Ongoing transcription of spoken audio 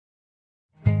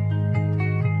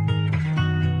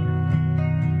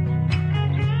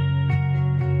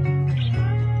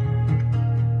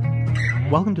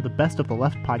Welcome to the Best of the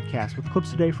Left podcast with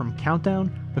clips today from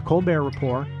Countdown, The Colbert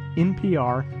Report,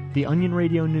 NPR, The Onion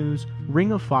Radio News,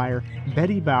 Ring of Fire,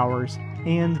 Betty Bowers,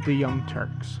 and The Young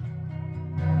Turks.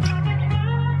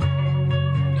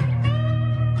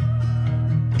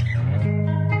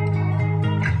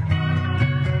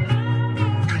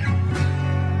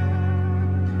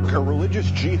 A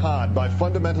religious jihad by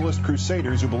fundamentalist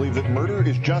crusaders who believe that murder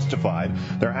is justified,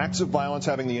 their acts of violence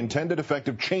having the intended effect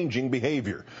of changing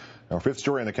behavior. Our fifth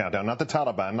story in the countdown, not the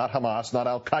Taliban, not Hamas, not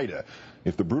Al-Qaeda.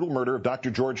 If the brutal murder of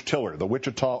Dr. George Tiller, the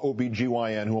Wichita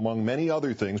OBGYN who among many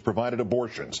other things provided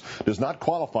abortions, does not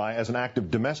qualify as an act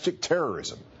of domestic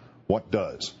terrorism, what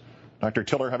does? Dr.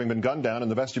 Tiller having been gunned down in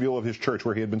the vestibule of his church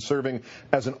where he had been serving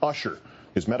as an usher,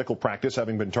 his medical practice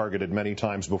having been targeted many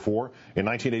times before. In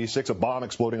 1986, a bomb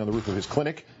exploding on the roof of his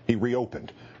clinic, he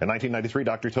reopened. In 1993,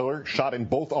 Dr. Tiller shot in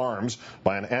both arms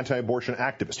by an anti-abortion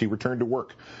activist. He returned to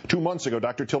work. 2 months ago,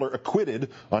 Dr. Tiller acquitted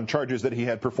on charges that he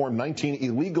had performed 19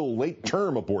 illegal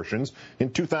late-term abortions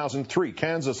in 2003.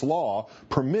 Kansas law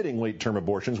permitting late-term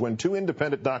abortions when two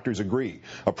independent doctors agree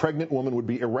a pregnant woman would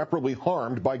be irreparably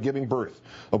harmed by giving birth.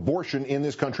 Abortion in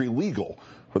this country legal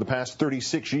for the past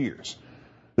 36 years.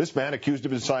 This man accused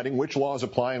of deciding which laws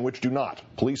apply and which do not.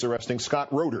 Police arresting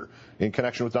Scott Roeder in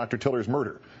connection with Dr. Tiller's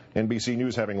murder. NBC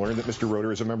News having learned that Mr.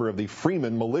 Roeder is a member of the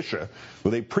Freeman Militia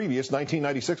with a previous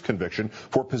 1996 conviction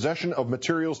for possession of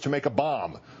materials to make a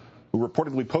bomb, who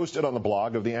reportedly posted on the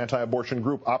blog of the anti-abortion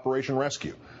group Operation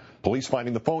Rescue. Police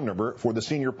finding the phone number for the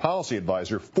senior policy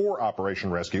advisor for Operation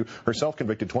Rescue, herself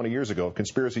convicted 20 years ago of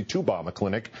conspiracy to bomb a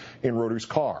clinic, in Roeder's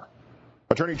car.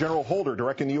 Attorney General Holder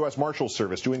directing the U.S. Marshals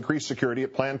Service to increase security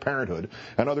at Planned Parenthood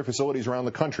and other facilities around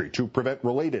the country to prevent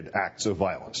related acts of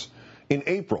violence. In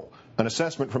April, an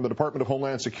assessment from the Department of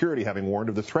Homeland Security having warned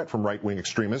of the threat from right-wing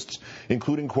extremists,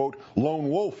 including, quote, lone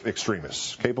wolf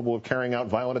extremists capable of carrying out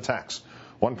violent attacks.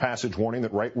 One passage warning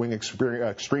that right-wing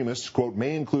extremists, quote,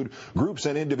 may include groups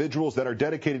and individuals that are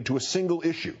dedicated to a single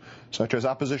issue, such as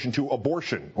opposition to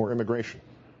abortion or immigration.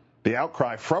 The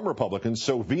outcry from Republicans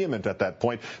so vehement at that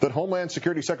point that Homeland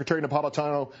Security Secretary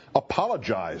Napolitano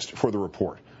apologized for the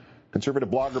report. Conservative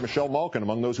blogger Michelle Malkin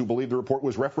among those who believe the report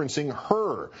was referencing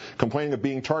her, complaining of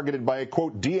being targeted by a,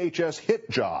 quote, DHS hit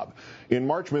job. In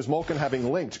March, Ms. Malkin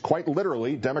having linked, quite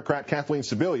literally, Democrat Kathleen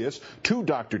Sebelius to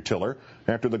Dr. Tiller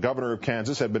after the governor of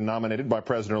Kansas had been nominated by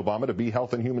President Obama to be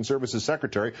Health and Human Services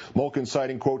Secretary. Malkin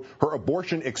citing, quote, her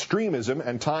abortion extremism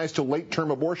and ties to late-term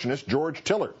abortionist George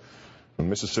Tiller. When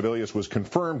Mrs. Sebelius was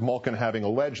confirmed, Malkin having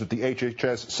alleged that the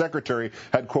HHS secretary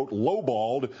had, quote,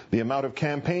 lowballed the amount of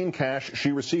campaign cash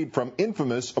she received from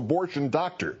infamous abortion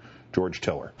doctor George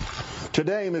Tiller.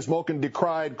 Today, Ms. Malkin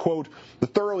decried, quote, the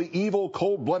thoroughly evil,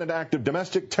 cold-blooded act of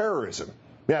domestic terrorism.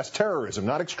 Yes, terrorism,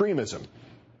 not extremism,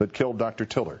 that killed Dr.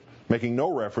 Tiller, making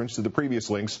no reference to the previous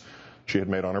links she had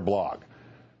made on her blog.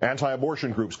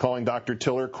 Anti-abortion groups calling Dr.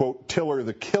 Tiller, quote, Tiller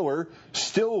the killer,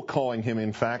 still calling him,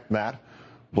 in fact, that,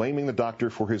 blaming the doctor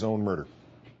for his own murder.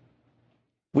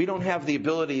 We don't have the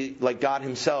ability, like God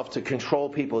himself, to control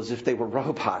people as if they were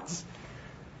robots.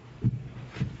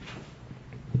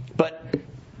 But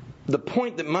the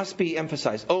point that must be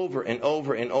emphasized over and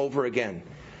over and over again,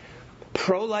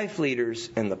 pro-life leaders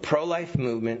and the pro-life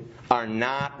movement are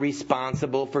not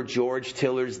responsible for George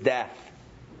Tiller's death.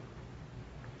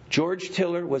 George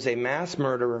Tiller was a mass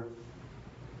murderer,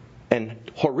 and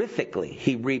horrifically,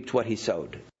 he reaped what he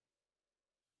sowed.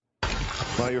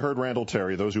 Well, you heard Randall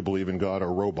Terry. Those who believe in God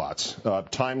are robots.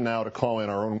 Time now to call in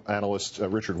our own analyst,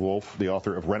 Richard Wolff, the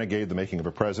author of Renegade, The Making of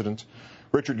a President.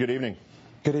 Richard, good evening.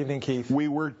 Good evening, Keith. We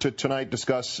were to tonight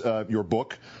discuss your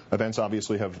book. Events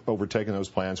obviously have overtaken those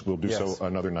plans. We'll do so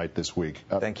another night this week.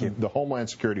 Thank you. The Homeland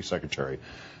Security Secretary,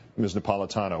 Ms.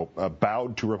 Napolitano,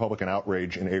 bowed to Republican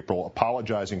outrage in April,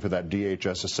 apologizing for that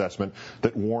DHS assessment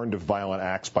that warned of violent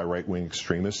acts by right-wing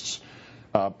extremists.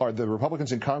 Are the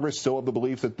Republicans in Congress still of the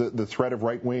belief that the threat of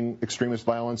right-wing extremist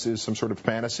violence is some sort of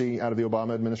fantasy out of the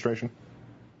Obama administration?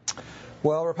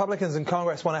 Well, Republicans in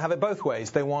Congress want to have it both ways.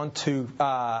 They want to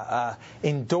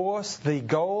endorse the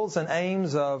goals and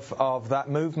aims of that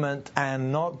movement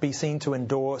and not be seen to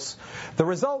endorse the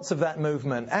results of that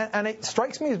movement. And it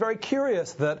strikes me as very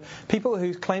curious that people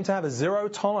who claim to have a zero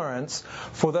tolerance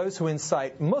for those who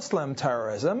incite Muslim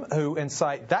terrorism, who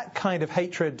incite that kind of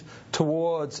hatred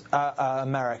towards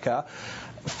America,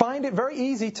 find it very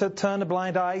easy to turn a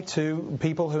blind eye to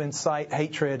people who incite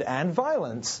hatred and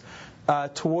violence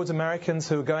towards Americans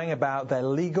who are going about their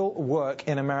legal work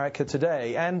in America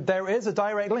today. And there is a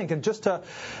direct link. And just to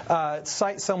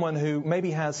cite someone who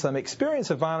maybe has some experience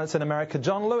of violence in America,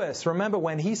 John Lewis, remember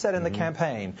when he said in the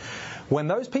campaign, when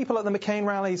those people at the McCain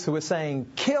rallies who were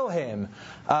saying, kill him,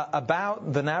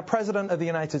 about the now President of the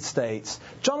United States,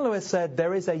 John Lewis said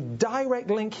there is a direct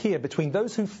link here between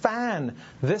those who fan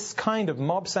this kind of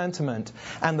mob sentiment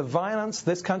and the violence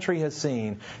this country has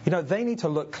seen. You know, they need to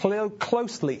look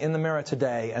closely in the mirror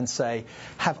today and say,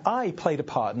 have I played a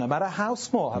part, no matter how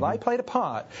small, have I played a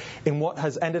part in what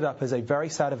has ended up as a very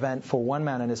sad event for one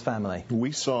man and his family?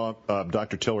 We saw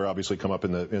Dr. Tiller obviously come up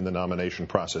in the nomination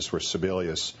process for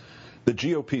Sebelius. The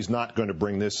GOP is not going to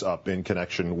bring this up in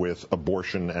connection with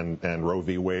abortion and Roe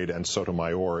v. Wade and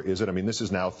Sotomayor, is it? I mean, this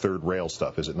is now third rail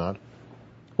stuff, is it not?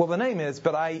 Well, the name is,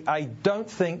 but I don't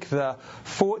think the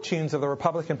fortunes of the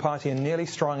Republican Party are nearly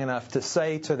strong enough to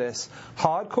say to this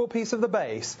hardcore piece of the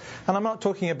base, and I'm not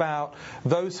talking about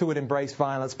those who would embrace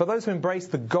violence, but those who embrace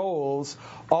the goals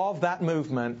of that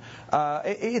movement,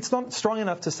 it's not strong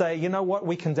enough to say, you know what,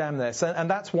 we condemn this. And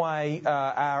that's why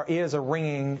our ears are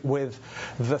ringing with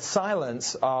the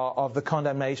silence of the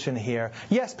condemnation here.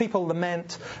 Yes, people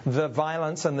lament the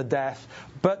violence and the death,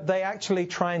 but they actually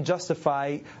try and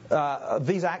justify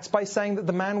these acts by saying that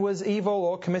the man was evil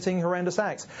or committing horrendous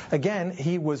acts. Again,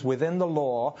 he was within the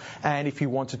law, and if you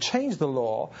want to change the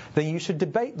law, then you should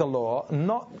debate the law,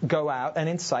 not go out and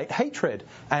incite hatred.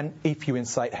 And if you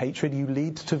incite hatred, you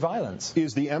lead to violence.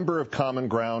 Is the ember of common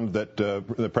ground that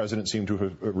the president seemed to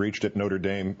have reached at Notre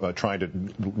Dame trying to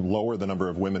lower the number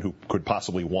of women who could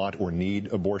possibly want or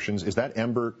need abortions, is that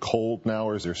ember cold now,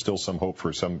 or is there still some hope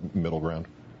for some middle ground?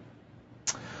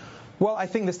 Well, I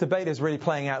think this debate is really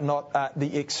playing out not at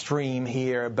the extreme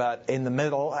here, but in the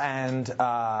middle. And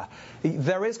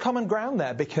there is common ground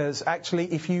there because actually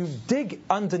if you dig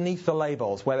underneath the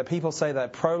labels, whether people say they're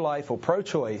pro-life or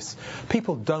pro-choice,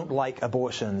 people don't like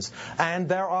abortions. And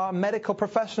there are medical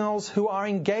professionals who are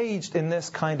engaged in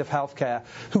this kind of healthcare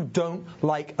who don't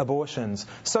like abortions.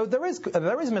 So there is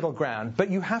middle ground, but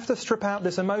you have to strip out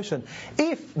this emotion.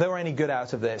 If there were any good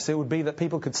out of this, it would be that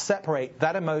people could separate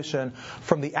that emotion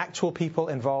from the actual people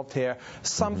involved here.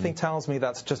 Something tells me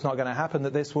that's just not going to happen,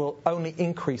 that this will only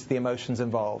increase the emotions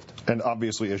involved. And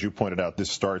obviously, as you pointed out, this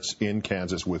starts in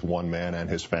Kansas with one man and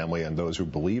his family and those who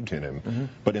believed in him.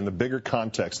 But in the bigger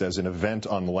context, as an event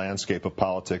on the landscape of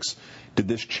politics, did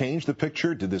this change the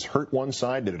picture? Did this hurt one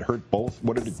side? Did it hurt both?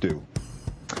 What did it do?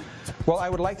 Well, I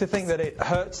would like to think that it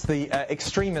hurts the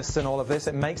extremists in all of this.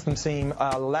 It makes them seem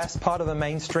less part of the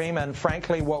mainstream. And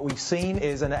frankly, what we've seen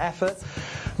is an effort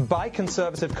by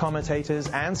conservative commentators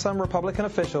and some Republican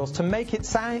officials to make it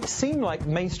seem like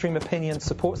mainstream opinion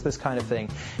supports this kind of thing.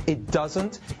 It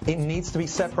doesn't. It needs to be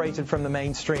separated from the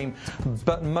mainstream.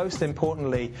 But most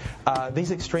importantly,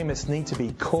 these extremists need to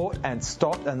be caught and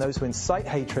stopped, and those who incite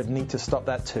hatred need to stop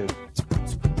that too.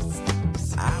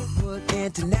 I put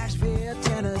into Nashville,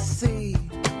 Tennessee,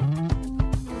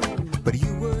 but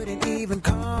you wouldn't even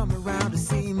come around to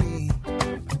see me.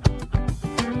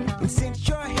 And since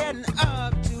you're heading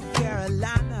up to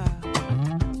Carolina,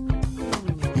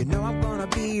 you know I'm gonna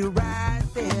be right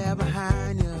there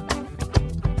behind you.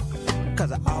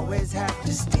 'Cause I always have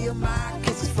to steal my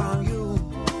kisses from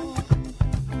you.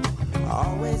 I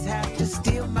always have to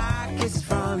steal my kisses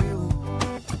from you.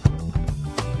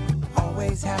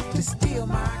 Always have to steal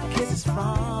my kisses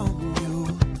from you.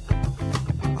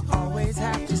 I always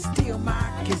have to steal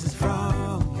my kisses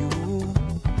from you.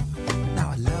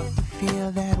 Now I love to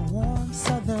feel that warm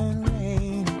southern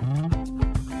rain.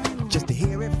 Just to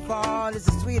hear it fall is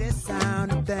the sweetest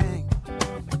sounding thing.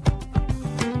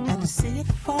 And to see it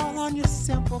fall on your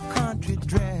simple country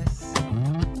dress,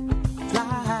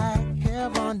 like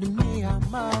heaven to me, I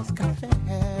must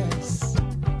confess.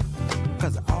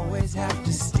 'Cause I always have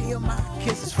to steal my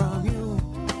kisses from you.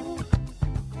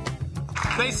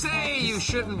 They say you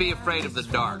shouldn't be afraid of the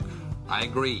dark. I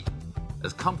agree.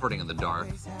 It's comforting in the dark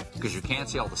because you can't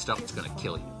see all the stuff that's going to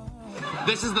kill you.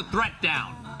 This is the Threat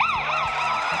Down.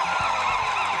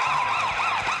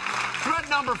 Threat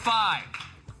number 5,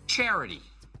 charity.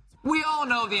 We all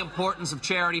know the importance of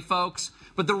charity, folks,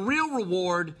 but the real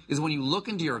reward is when you look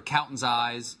into your accountant's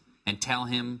eyes and tell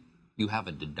him you have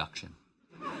a deduction.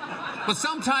 But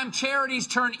sometimes charities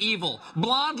turn evil.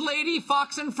 Blonde lady,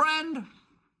 Fox and Friend?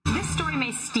 This story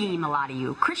may steam a lot of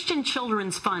you. Christian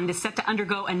Children's Fund is set to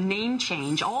undergo a name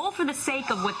change, all for the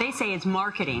sake of what they say is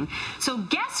marketing. So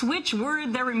guess which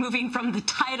word they're removing from the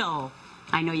title?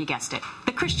 I know you guessed it.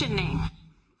 The Christian name.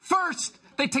 First,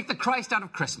 they take the Christ out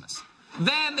of Christmas.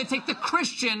 Then they take the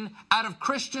Christian out of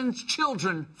Christian's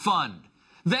Children Fund.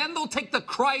 Then they'll take the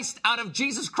Christ out of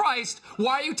Jesus Christ.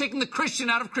 Why are you taking the Christian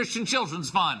out of Christian Children's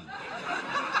Fund?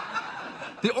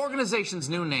 The organization's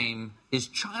new name is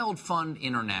Child Fund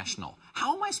International.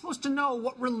 How am I supposed to know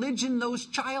what religion those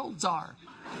childs are?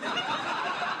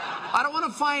 I don't want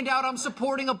to find out I'm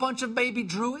supporting a bunch of baby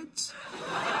druids.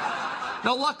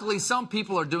 Now, luckily, some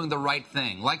people are doing the right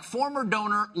thing, like former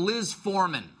donor Liz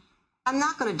Foreman. I'm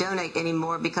not going to donate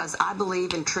anymore because I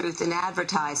believe in truth in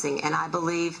advertising, and I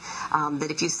believe that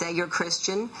if you say you're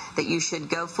Christian, that you should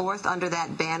go forth under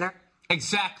that banner.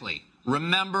 Exactly.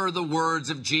 Remember the words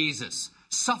of Jesus.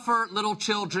 Suffer little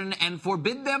children and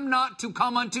forbid them not to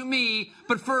come unto me,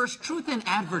 but first, truth in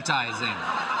advertising.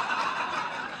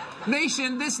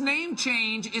 Nation, this name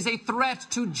change is a threat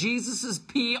to Jesus'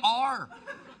 PR,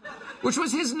 which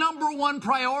was his #1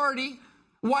 priority.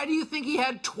 Why do you think he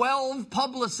had 12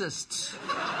 publicists?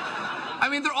 I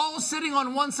mean, they're all sitting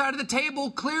on one side of the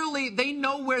table. Clearly, they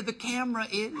know where the camera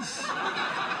is.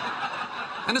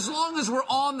 And as long as we're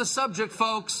on the subject,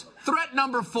 folks, threat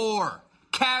number 4,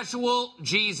 casual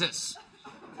Jesus.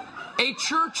 A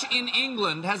church in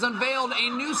England has unveiled a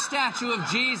new statue of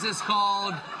Jesus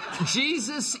called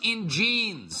Jesus in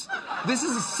Jeans. This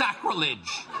is a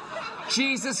sacrilege.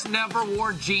 Jesus never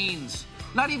wore jeans,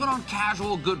 not even on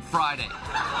casual Good Friday.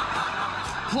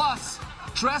 Plus,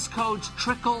 dress codes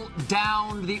trickle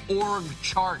down the org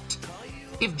chart.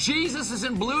 If Jesus is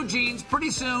in blue jeans,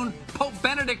 pretty soon Pope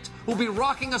Benedict will be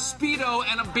rocking a Speedo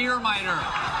and a beer miter.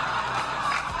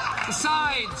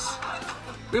 Besides,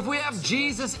 if we have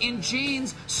Jesus in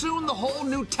jeans, soon the whole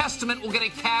New Testament will get a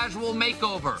casual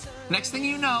makeover. Next thing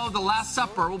you know, the Last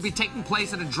Supper will be taking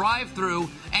place at a drive-thru,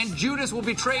 and Judas will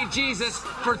betray Jesus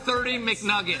for 30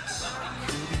 McNuggets.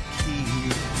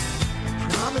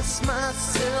 Promise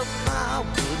myself I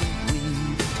wouldn't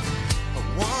leave.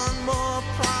 One more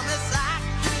promise I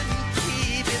couldn't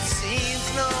keep. It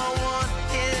seems no one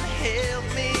can help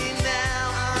me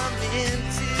now. I'm in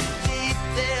too deep.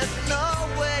 There's no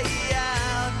way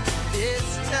out.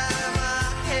 This time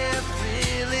I have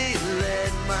really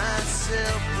led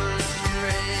myself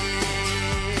astray.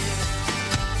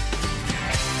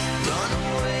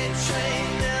 Runaway train,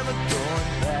 never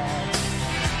going back.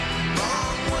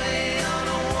 Long way on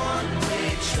a one-way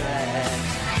track.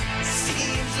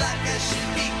 Seems like I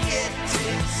should be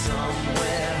getting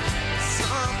somewhere.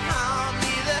 Somehow I'm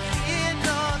neither here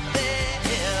nor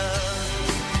there.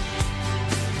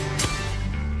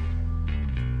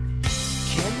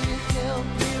 Can you help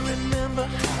me remember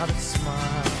how to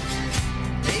smile?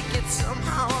 Make it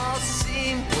somehow all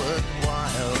seem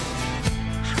worthwhile.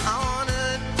 How on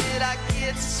earth did I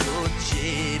get so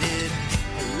jaded?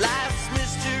 Life's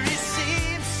mystery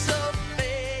seems so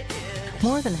faded.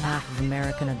 More than half of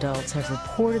American adults have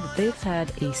reported that they've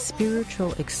had a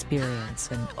spiritual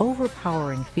experience, an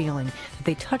overpowering feeling that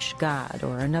they touched God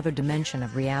or another dimension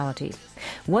of reality.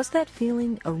 Was that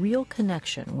feeling a real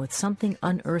connection with something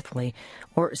unearthly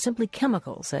or simply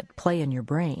chemicals at play in your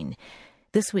brain?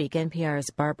 This week, NPR's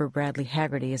Barbara Bradley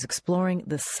Haggerty is exploring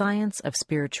the science of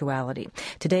spirituality.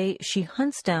 Today, she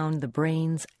hunts down the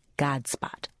brain's God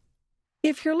spot.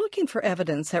 If you're looking for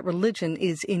evidence that religion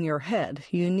is in your head,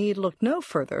 you need look no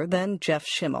further than Jeff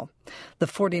Schimmel. The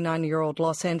 49-year-old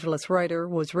Los Angeles writer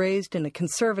was raised in a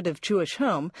conservative Jewish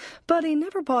home, but he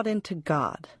never bought into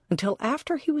God until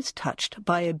after he was touched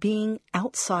by a being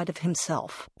outside of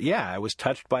himself. Yeah, I was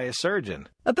touched by a surgeon.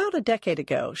 About a decade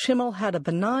ago, Schimmel had a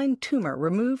benign tumor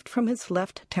removed from his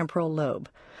left temporal lobe.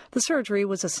 The surgery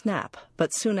was a snap,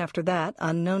 but soon after that,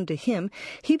 unknown to him,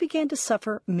 he began to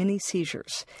suffer mini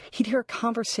seizures. He'd hear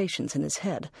conversations in his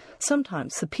head.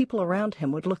 Sometimes the people around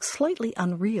him would look slightly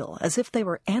unreal, as if they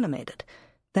were animated.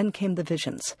 Then came the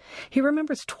visions. He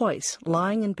remembers twice,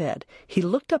 lying in bed, he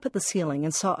looked up at the ceiling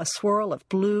and saw a swirl of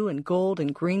blue and gold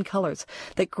and green colors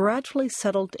that gradually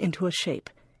settled into a shape.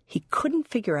 He couldn't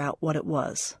figure out what it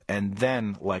was. And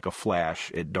then, like a flash,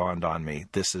 it dawned on me,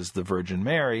 this is the Virgin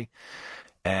Mary.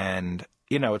 And,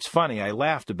 you know, it's funny, I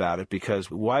laughed about it because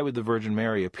why would the Virgin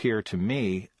Mary appear to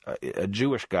me, a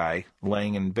Jewish guy,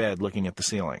 laying in bed looking at the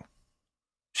ceiling?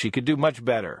 She could do much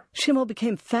better. Schimmel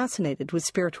became fascinated with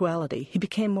spirituality. He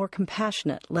became more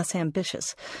compassionate, less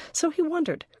ambitious. So he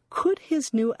wondered, could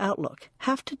his new outlook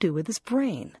have to do with his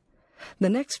brain? The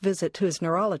next visit to his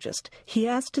neurologist, he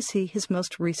asked to see his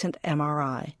most recent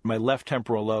MRI. My left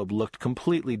temporal lobe looked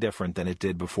completely different than it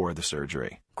did before the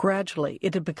surgery. Gradually,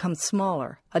 it had become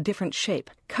smaller, a different shape,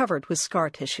 covered with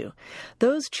scar tissue.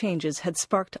 Those changes had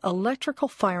sparked electrical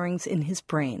firings in his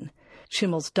brain.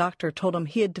 Schimmel's doctor told him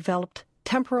he had developed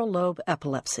temporal lobe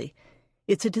epilepsy.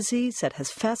 It's a disease that has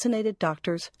fascinated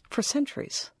doctors for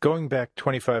centuries. Going back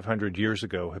 2,500 years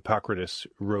ago, Hippocrates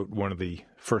wrote one of the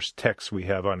first texts we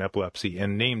have on epilepsy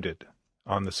and named it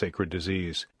On the Sacred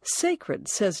Disease. Sacred,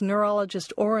 says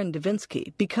neurologist Orrin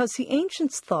Devinsky, because the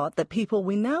ancients thought that people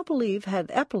we now believe had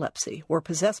epilepsy were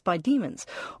possessed by demons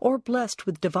or blessed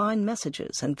with divine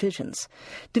messages and visions.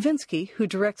 Devinsky, who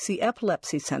directs the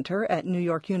Epilepsy Center at New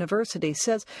York University,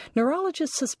 says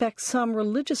neurologists suspect some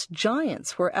religious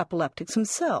giants were epileptics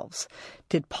themselves.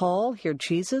 Did Paul hear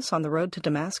Jesus on the road to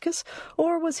Damascus,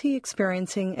 or was he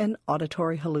experiencing an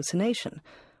auditory hallucination?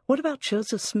 What about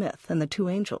Joseph Smith and the two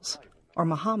angels? Or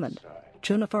Muhammad,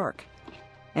 Joan of Arc,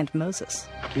 and Moses?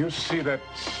 Do you see that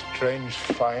strange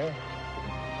fire?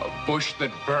 A bush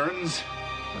that burns?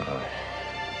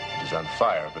 It is on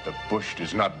fire, but the bush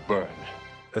does not burn.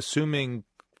 Assuming,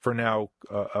 for now,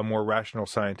 a more rational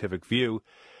scientific view,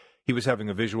 he was having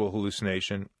a visual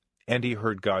hallucination, and he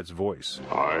heard God's voice.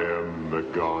 I am the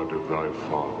God of thy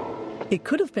father. It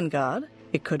could have been God.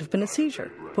 It could have been a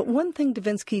seizure. But one thing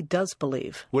Devinsky does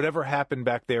believe. Whatever happened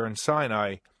back there in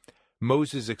Sinai,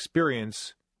 Moses'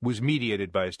 experience was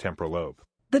mediated by his temporal lobe.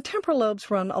 The temporal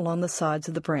lobes run along the sides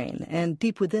of the brain, and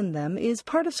deep within them is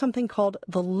part of something called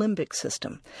the limbic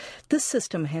system. This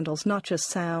system handles not just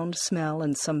sound, smell,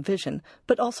 and some vision,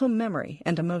 but also memory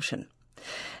and emotion.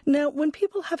 Now, when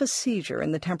people have a seizure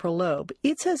in the temporal lobe,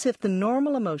 it's as if the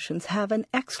normal emotions have an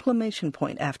exclamation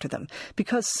point after them,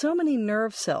 because so many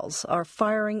nerve cells are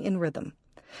firing in rhythm.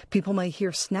 People may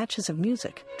hear snatches of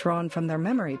music drawn from their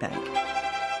memory bank.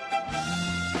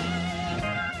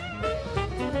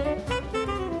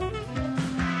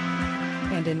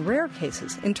 And in rare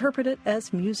cases, interpret it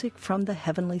as music from the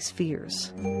heavenly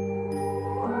spheres.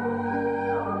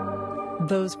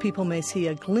 Those people may see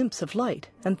a glimpse of light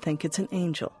and think it's an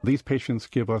angel. These patients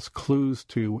give us clues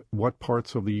to what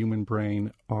parts of the human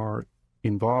brain are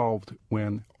involved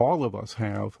when all of us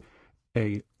have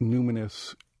a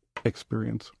numinous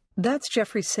experience. That's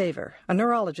Jeffrey Saver, a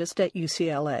neurologist at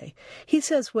UCLA. He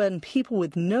says when people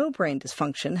with no brain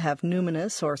dysfunction have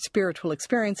numinous or spiritual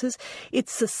experiences,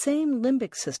 it's the same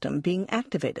limbic system being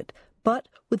activated, but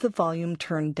with the volume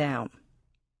turned down.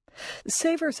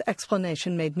 Saver's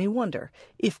explanation made me wonder,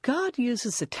 if God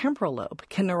uses the temporal lobe,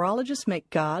 can neurologists make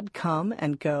God come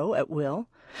and go at will?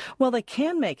 Well, they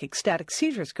can make ecstatic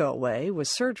seizures go away with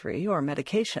surgery or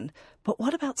medication, but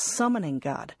what about summoning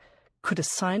God? Could a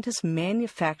scientist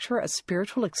manufacture a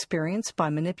spiritual experience by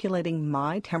manipulating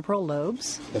my temporal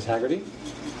lobes? Ms. Haggerty,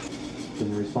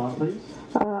 can you respond, please?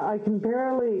 I can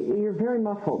barely, you're very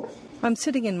muffled. I'm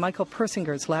sitting in Michael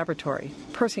Persinger's laboratory.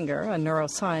 Persinger, a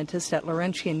neuroscientist at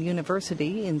Laurentian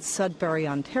University in Sudbury,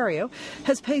 Ontario,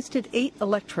 has pasted 8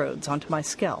 electrodes onto my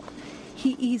scalp.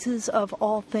 He eases, of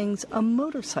all things, a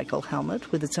motorcycle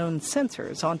helmet with its own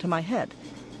sensors onto my head.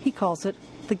 He calls it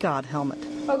the God helmet.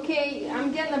 Okay,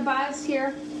 I'm getting a buzz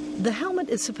here. The helmet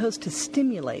is supposed to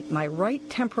stimulate my right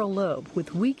temporal lobe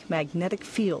with weak magnetic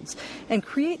fields and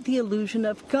create the illusion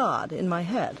of God in my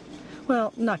head.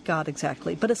 Well, not God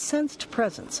exactly, but a sensed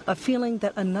presence, a feeling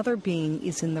that another being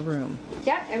is in the room.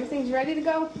 Yeah, everything's ready to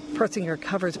go. Persinger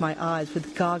covers my eyes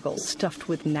with goggles stuffed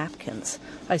with napkins.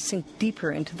 I sink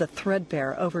deeper into the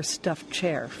threadbare, overstuffed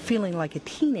chair, feeling like a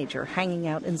teenager hanging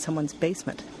out in someone's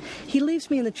basement. He leaves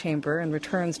me in the chamber and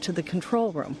returns to the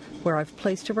control room, where I've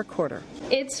placed a recorder.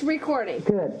 It's recording.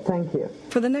 Good, thank you.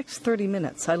 For the next 30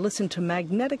 minutes, I listen to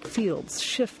magnetic fields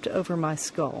shift over my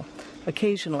skull.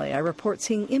 Occasionally, I report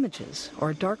seeing images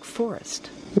or a dark forest.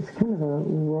 It's kind of a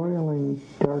roiling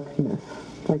darkness,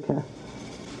 like a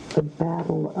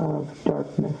battle of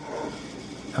darkness.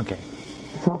 Okay.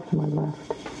 It's off to my left.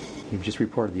 You've just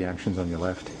reported the actions on your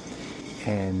left.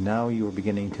 And now you are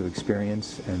beginning to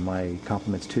experience, and my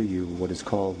compliments to you, what is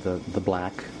called the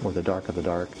black, or the dark of the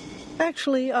dark.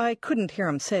 Actually, I couldn't hear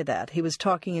him say that. He was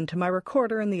talking into my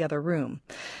recorder in the other room.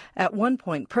 At one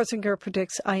point, Persinger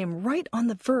predicts I am right on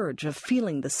the verge of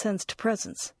feeling the sensed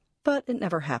presence. But it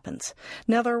never happens.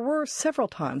 Now, there were several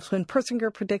times when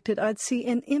Persinger predicted I'd see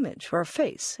an image or a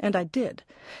face, and I did.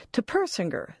 To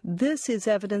Persinger, this is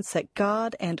evidence that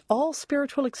God and all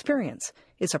spiritual experience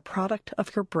is a product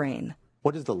of your brain.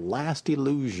 What is the last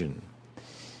illusion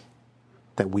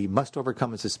that we must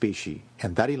overcome as a species?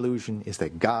 And that illusion is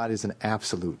that God is an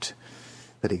absolute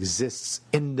that exists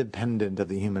independent of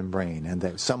the human brain, and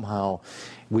that somehow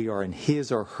we are in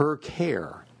his or her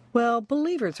care Well,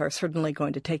 believers are certainly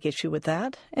going to take issue with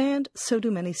that, and so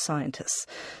do many scientists.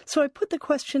 So I put the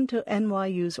question to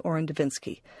NYU's Orrin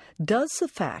Devinsky. Does the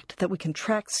fact that we can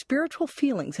track spiritual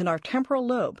feelings in our temporal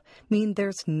lobe mean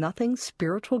there's nothing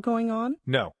spiritual going on?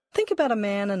 No. Think about a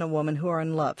man and a woman who are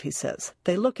in love, he says.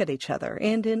 They look at each other,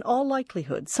 and in all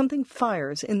likelihood, something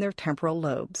fires in their temporal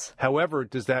lobes. However,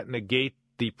 does that negate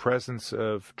the presence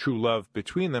of true love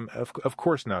between them? Of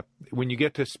course not. When you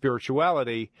get to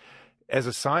spirituality, as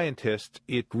a scientist,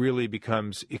 it really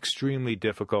becomes extremely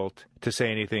difficult to say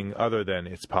anything other than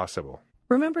it's possible.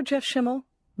 Remember Jeff Schimmel,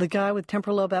 the guy with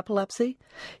temporal lobe epilepsy?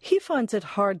 He finds it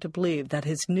hard to believe that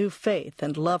his new faith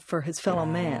and love for his fellow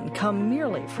man come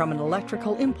merely from an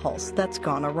electrical impulse that's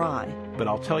gone awry. But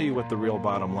I'll tell you what the real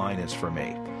bottom line is for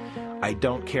me. I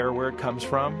don't care where it comes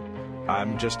from.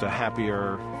 I'm just a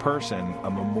happier person.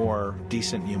 I'm a more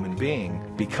decent human being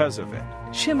because of it.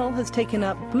 Schimmel has taken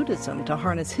up Buddhism to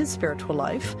harness his spiritual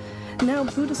life. Now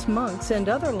Buddhist monks and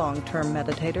other long-term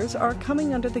meditators are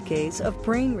coming under the gaze of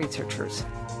brain researchers,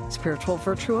 spiritual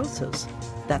virtuosos.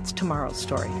 That's tomorrow's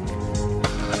story.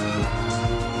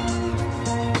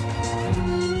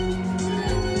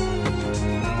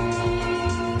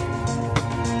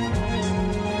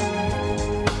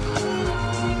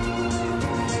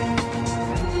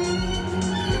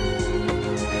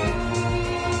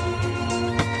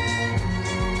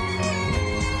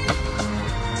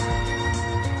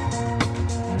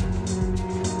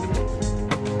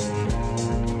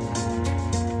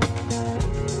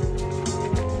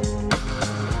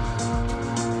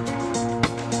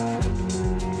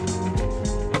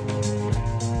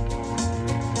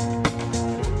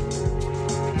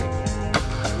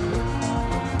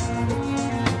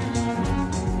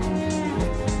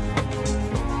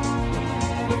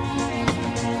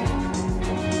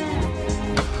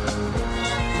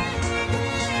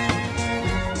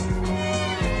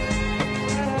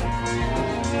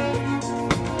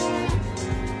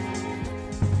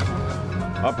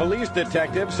 A police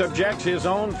detective subjects his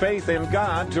own faith in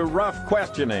God to rough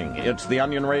questioning. It's the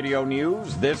Onion Radio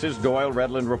News. This is Doyle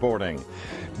Redland reporting.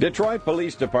 Detroit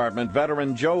Police Department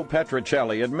veteran Joe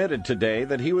Petrocelli admitted today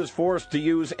that he was forced to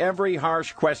use every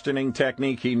harsh questioning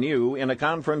technique he knew in a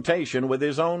confrontation with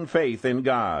his own faith in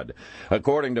God.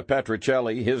 According to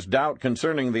Petrocelli, his doubt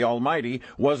concerning the Almighty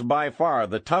was by far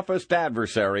the toughest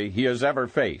adversary he has ever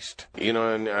faced. You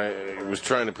know, and I was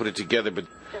trying to put it together, but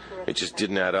it just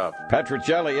didn't add up.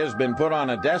 Petrocelli has been put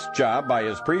on a desk job by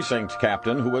his precinct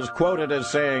captain, who was quoted as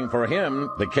saying, for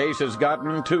him, the case has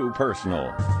gotten too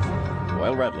personal.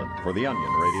 Doyle Redland for the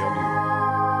Onion Radio News.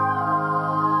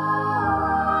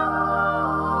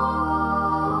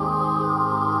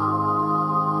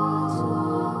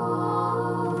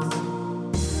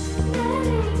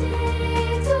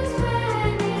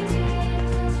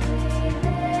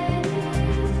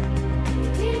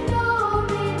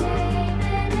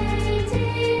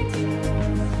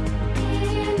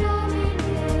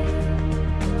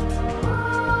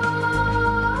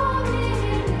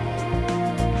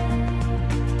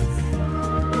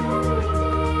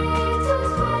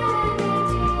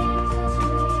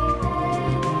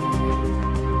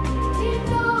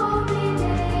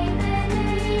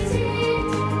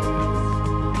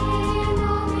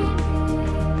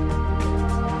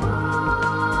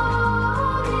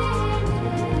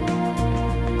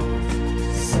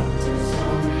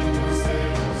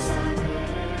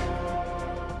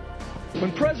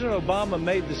 When President Obama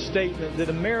made the statement that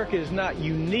America is not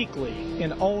uniquely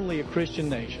and only a Christian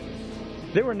nation,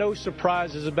 there were no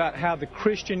surprises about how the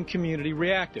Christian community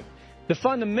reacted. The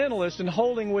fundamentalists, in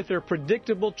holding with their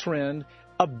predictable trend,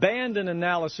 abandoned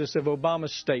analysis of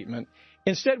Obama's statement.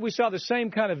 Instead, we saw the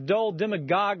same kind of dull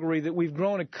demagoguery that we've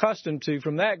grown accustomed to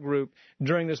from that group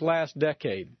during this last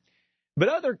decade. But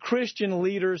other Christian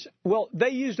leaders, well,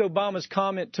 they used Obama's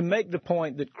comment to make the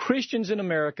point that Christians in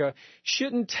America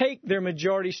shouldn't take their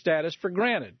majority status for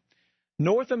granted.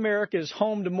 North America is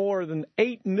home to more than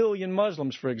 8 million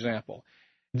Muslims, for example.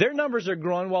 Their numbers are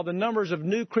growing while the numbers of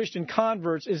new Christian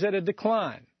converts is at a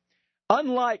decline.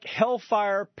 Unlike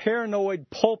hellfire, paranoid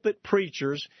pulpit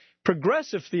preachers,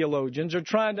 progressive theologians are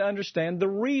trying to understand the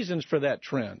reasons for that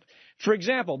trend. For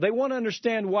example, they want to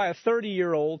understand why a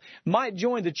 30-year-old might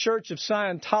join the Church of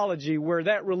Scientology, where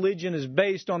that religion is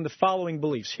based on the following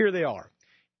beliefs. Here they are.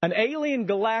 An alien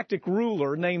galactic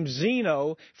ruler named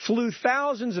Zeno flew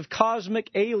thousands of cosmic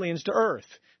aliens to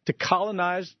Earth to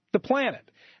colonize the planet.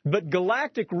 But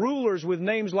galactic rulers with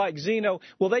names like Zeno,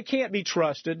 well, they can't be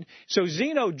trusted. So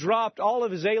Zeno dropped all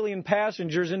of his alien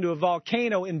passengers into a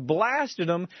volcano and blasted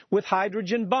them with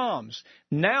hydrogen bombs.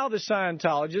 Now the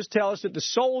Scientologists tell us that the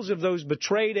souls of those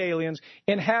betrayed aliens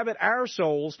inhabit our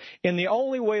souls, and the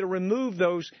only way to remove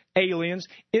those aliens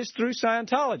is through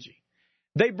Scientology.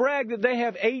 They brag that they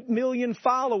have 8 million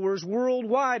followers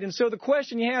worldwide. And so the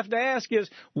question you have to ask is,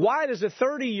 why does a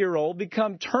 30-year-old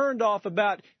become turned off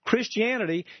about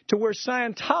Christianity to where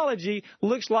Scientology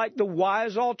looks like the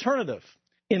wise alternative?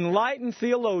 Enlightened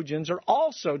theologians are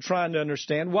also trying to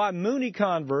understand why Mooney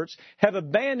converts have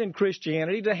abandoned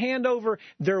Christianity to hand over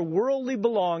their worldly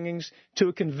belongings to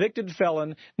a convicted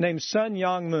felon named Sun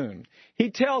Myung Moon. He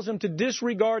tells them to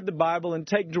disregard the Bible and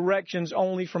take directions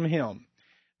only from him.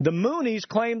 The Moonies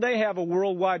claim they have a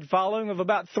worldwide following of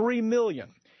about 3 million.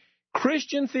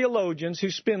 Christian theologians who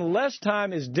spend less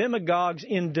time as demagogues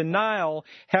in denial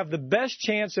have the best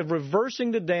chance of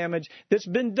reversing the damage that's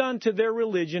been done to their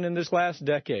religion in this last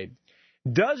decade.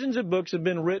 Dozens of books have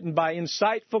been written by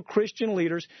insightful Christian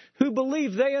leaders who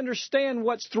believe they understand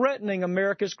what's threatening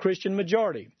America's Christian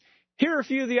majority. Here are a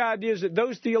few of the ideas that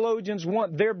those theologians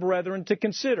want their brethren to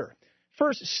consider.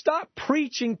 First, stop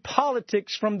preaching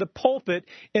politics from the pulpit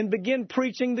and begin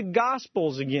preaching the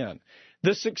Gospels again.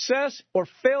 The success or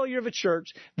failure of a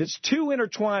church that's too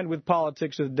intertwined with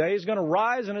politics of the day is going to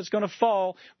rise and it's going to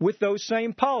fall with those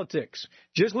same politics.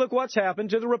 Just look what's happened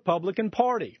to the Republican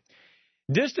Party.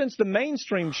 Distance the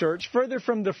mainstream church further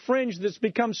from the fringe that's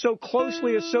become so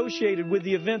closely associated with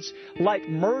the events like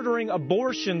murdering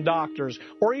abortion doctors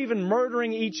or even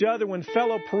murdering each other when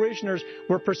fellow parishioners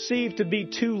were perceived to be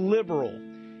too liberal.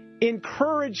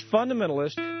 Encourage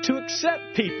fundamentalists to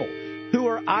accept people who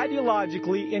are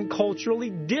ideologically and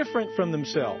culturally different from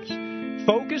themselves.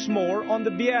 Focus more on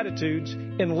the Beatitudes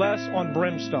and less on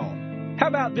brimstone. How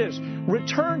about this?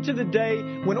 Return to the day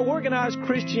when organized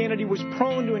Christianity was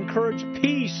prone to encourage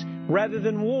peace rather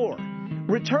than war.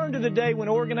 Return to the day when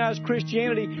organized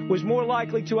Christianity was more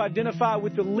likely to identify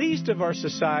with the least of our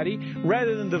society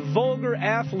rather than the vulgar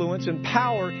affluence and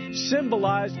power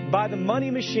symbolized by the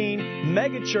money machine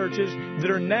megachurches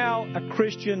that are now a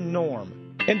Christian norm.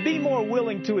 And be more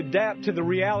willing to adapt to the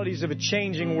realities of a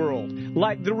changing world,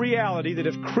 like the reality that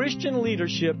if Christian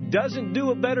leadership doesn't do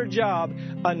a better job,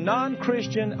 a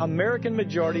non-Christian American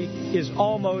majority is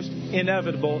almost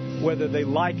inevitable, whether they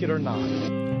like it or not.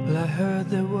 Well, I heard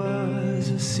there was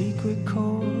a secret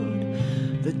chord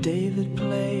that David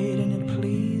played and it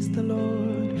pleased the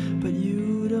Lord, but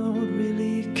you don't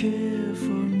really care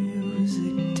for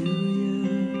music, do you?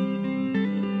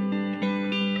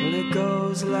 Well, it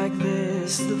goes like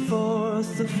this, the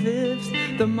fourth, the fifth,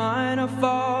 the minor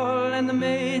fall and the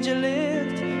major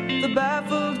lift, the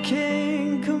baffled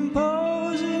king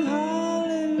composing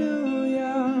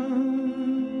hallelujah,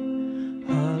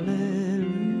 hallelujah,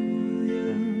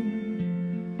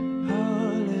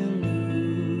 hallelujah,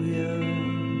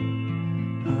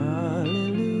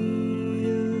 hallelujah,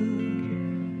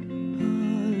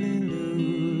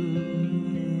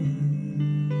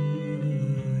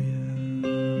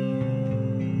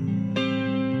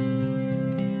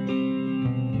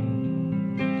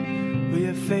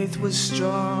 Your faith was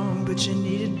strong, but you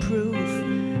needed proof.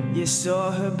 You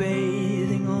saw her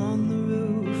bathing on the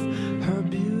roof, her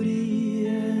beauty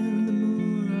and the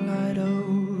moonlight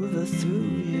overthrew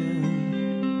you.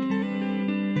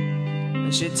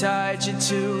 And she tied you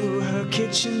to her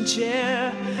kitchen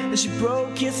chair, and she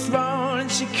broke your throne, and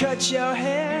she cut your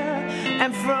hair,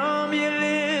 and from your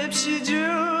lips she drew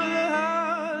the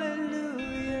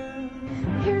hallelujah.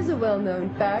 Here's a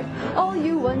well-known fact. All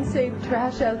you unsaved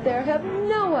trash out there have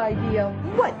no idea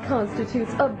what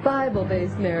constitutes a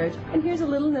Bible-based marriage. And here's a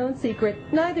little-known secret.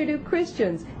 Neither do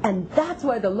Christians. And that's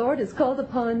why the Lord has called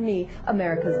upon me,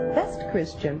 America's best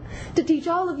Christian, to teach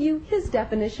all of you his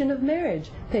definition of marriage.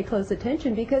 Pay close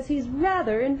attention because he's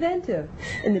rather inventive.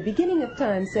 In the beginning of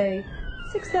time, say,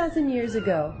 6,000 years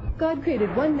ago, God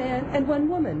created one man and one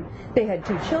woman. They had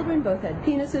 2 children, both had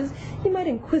penises. You might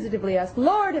inquisitively ask,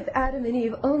 Lord, if Adam and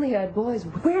Eve only had boys,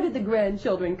 where did the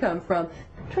grandchildren come from?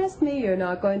 Trust me, you're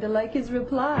not going to like his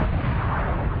reply.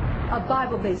 A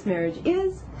Bible-based marriage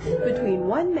is between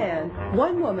one man,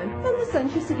 one woman, and the son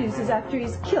she seduces after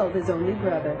he's killed his only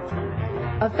brother.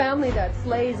 A family that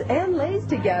slays and lays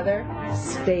together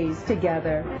stays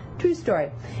together. True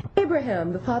story.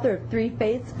 Abraham, the father of 3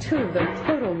 faiths, 2 of them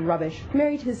total rubbish,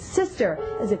 married his sister.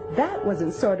 As if that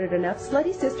wasn't sordid enough,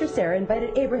 slutty sister Sarah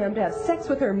invited Abraham to have sex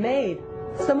with her maid,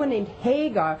 someone named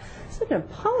Hagar. Such an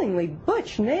appallingly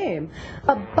butch name.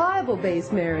 A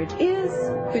Bible-based marriage is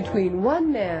between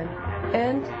one man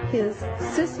and his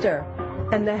sister.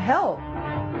 And the help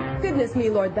Goodness me,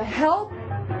 Lord, the help?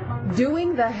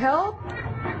 Doing the help?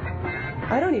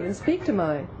 I don't even speak to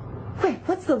mine. Wait,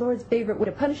 what's the Lord's favorite way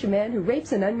to punish a man who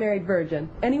rapes an unmarried virgin?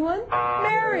 Anyone?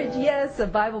 Marriage, yes. A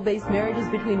Bible-based marriage is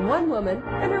between one woman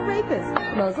and her rapist.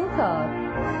 Mazel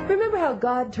tov. Remember how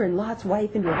God turned Lot's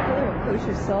wife into a pillar of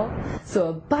kosher salt? So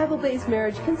a Bible-based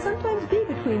marriage can sometimes be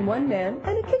between one man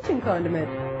and a kitchen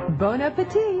condiment. Bon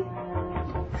appetit.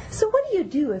 So what do you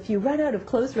do if you run out of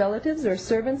close relatives or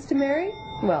servants to marry?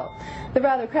 Well, the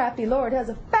rather crafty Lord has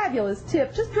a fabulous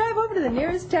tip. Just drive over to the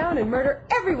nearest town and murder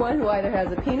everyone who either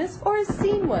has a penis or has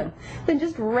seen one. Then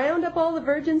just round up all the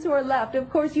virgins who are left.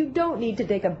 Of course, you don't need to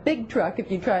take a big truck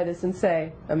if you try this in,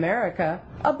 say, America.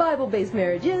 A Bible-based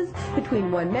marriage is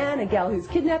between one man, a gal who's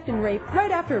kidnapped and raped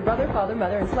right after her brother, father,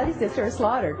 mother, and slutty sister are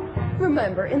slaughtered.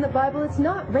 Remember, in the Bible, it's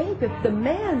not rape if the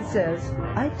man says,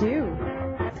 I do.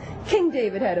 King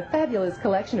David had a fabulous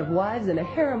collection of wives and a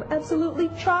harem absolutely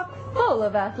chock full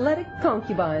of athletic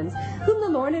concubines, whom the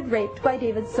Lord had raped by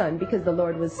David's son because the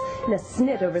Lord was in a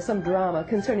snit over some drama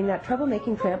concerning that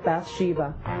troublemaking tramp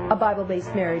Bathsheba. A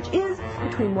Bible-based marriage is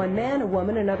between one man, a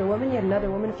woman, another woman, yet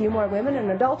another woman, a few more women,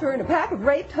 an adulterer, and a pack of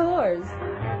raped whores.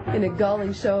 In a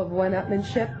galling show of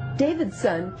one-upmanship, David's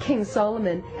son, King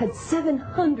Solomon, had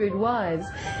 700 wives,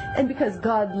 and because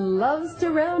God loves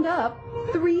to round up,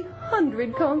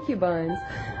 300 concubines,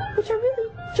 which are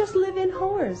really just live-in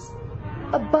whores.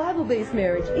 A Bible-based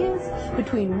marriage is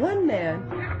between one man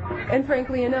and,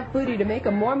 frankly, enough booty to make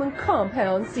a Mormon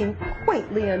compound seem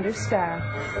quaintly understaffed.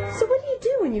 So what do you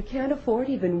do when you can't afford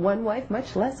even one wife,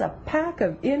 much less a pack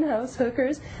of in-house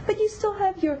hookers, but you still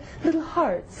have your little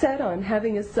heart set on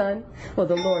having a son? Well,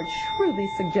 the Lord shrewdly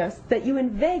suggests that you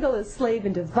inveigle a slave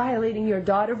into violating your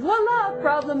daughter. Voila!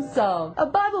 Problem solved. A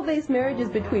Bible-based marriage is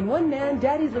between one man,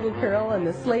 daddy's little girl, and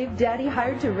the slave daddy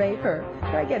hired to rape her.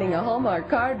 Try getting a Hallmark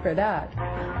card for that.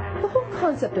 The whole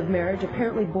concept of marriage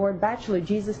apparently bored Bachelor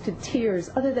Jesus to tears,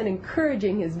 other than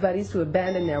encouraging his buddies to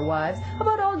abandon their wives.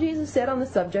 About all Jesus said on the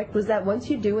subject was that once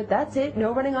you do it, that's it,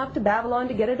 no running off to Babylon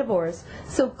to get a divorce.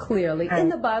 So clearly, in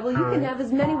the Bible, you can have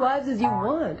as many wives as you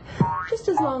want, just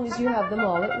as long as you have them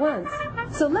all at once.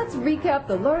 So let's recap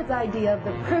the Lord's idea of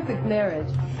the perfect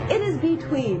marriage. It is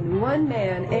between one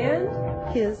man and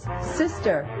his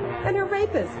sister, and her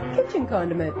rapist, kitchen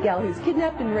condiment, gal who's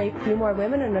kidnapped and raped, a few more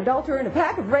women, an adulterer, and a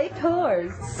pack of raped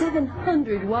whores,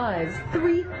 700 wives,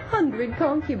 300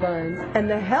 concubines, and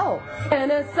the help,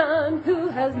 and a son who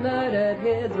has murdered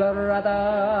his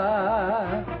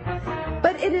brother.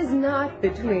 But it is not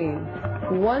between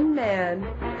one man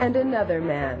and another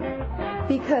man,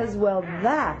 because, well,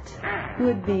 that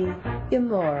would be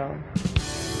immoral.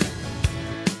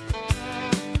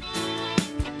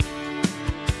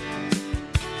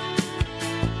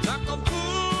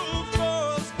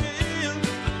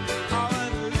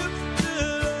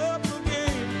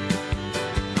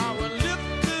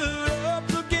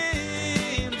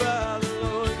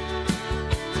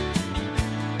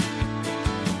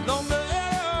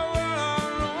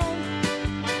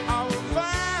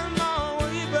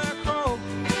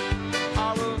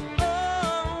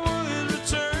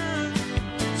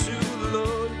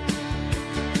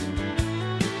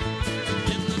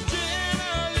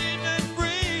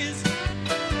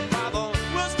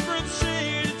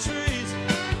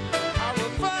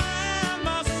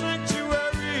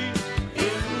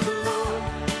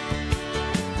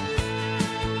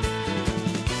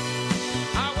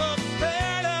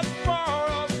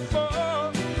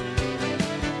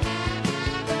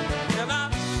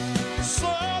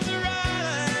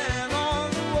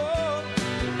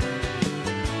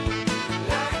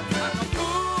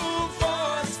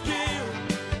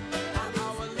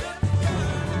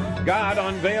 God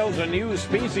unveils a new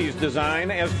species design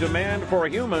as demand for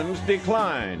humans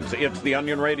declines. It's the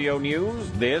Onion Radio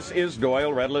News. This is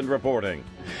Doyle Redland reporting.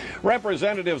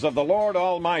 Representatives of the Lord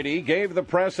Almighty gave the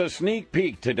press a sneak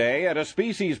peek today at a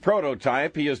species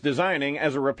prototype he is designing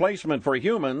as a replacement for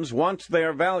humans once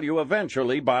their value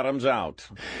eventually bottoms out.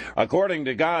 According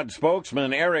to God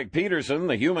spokesman Eric Peterson,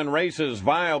 the human race's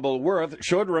viable worth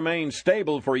should remain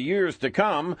stable for years to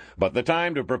come, but the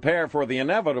time to prepare for the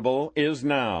inevitable is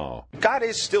now. God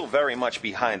is still very much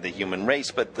behind the human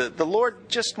race, but the Lord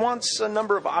just wants a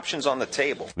number of options on the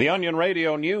table. The Onion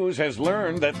Radio News has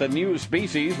learned that the new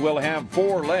species will have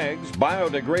 4 legs,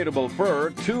 biodegradable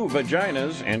fur, 2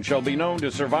 vaginas, and shall be known to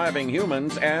surviving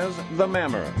humans as the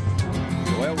mammoth.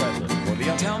 Doyle Redland for the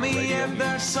Tell me if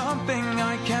there's something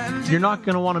I can do. You're not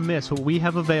going to want to miss what we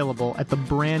have available at the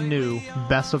brand new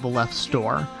Best of the Left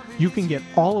store. you can get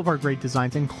all of our great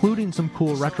designs, including some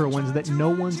cool retro ones that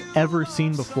no one's ever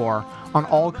seen before, on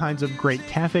all kinds of great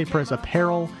Cafe Press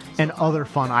apparel and other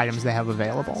fun items they have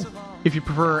available. If you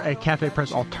prefer a Cafe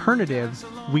Press alternative,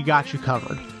 we got you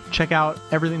covered. Check out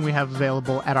everything we have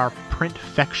available at our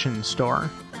Printfection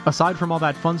store. Aside from all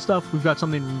that fun stuff, we've got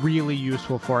something really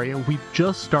useful for you. We've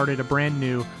just started a brand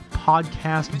new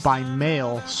podcast by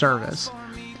mail service.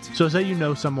 So say you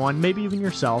know someone, maybe even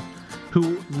yourself,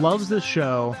 who loves this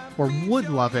show or would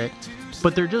love it,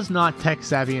 but they're just not tech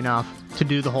savvy enough to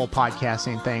do the whole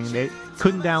podcasting thing. They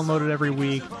couldn't download it every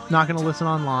week, not going to listen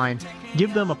online.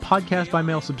 Give them a podcast by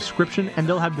mail subscription and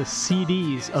they'll have the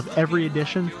CDs of every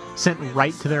edition sent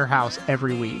right to their house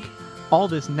every week. All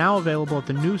this now available at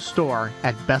the new store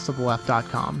at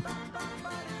bestoftheleft.com.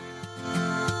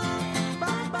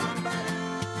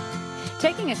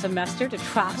 Taking a semester to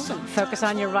travel and focus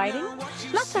on your writing?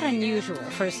 Not that unusual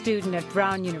for a student at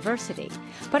Brown University.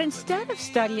 But instead of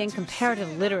studying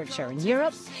comparative literature in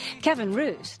Europe, Kevin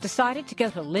Roos decided to go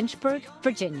to Lynchburg,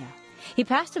 Virginia. He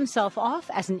passed himself off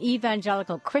as an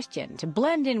evangelical Christian to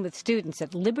blend in with students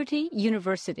at Liberty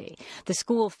University, the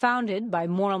school founded by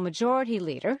moral majority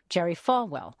leader Jerry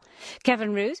Falwell.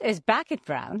 Kevin Roos is back at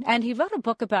Brown, and he wrote a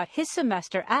book about his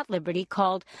semester at Liberty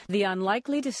called The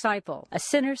Unlikely Disciple, a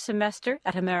sinner's semester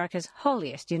at America's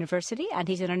holiest university, and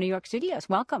he's in our New York studios.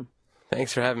 Welcome.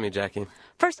 Thanks for having me, Jackie.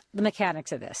 First, the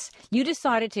mechanics of this. You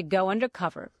decided to go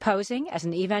undercover, posing as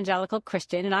an evangelical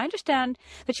Christian, and I understand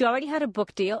that you already had a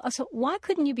book deal, so why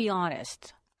couldn't you be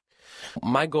honest?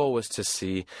 My goal was to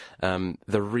see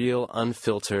the real,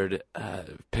 unfiltered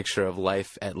picture of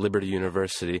life at Liberty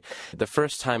University. The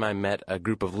first time I met a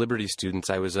group of Liberty students,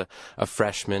 I was a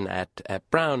freshman at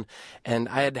Brown, and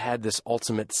I had had this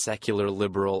ultimate secular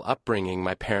liberal upbringing.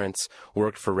 My parents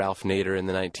worked for Ralph Nader in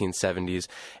the 1970s,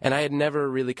 and I had never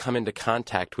really come into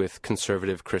contact with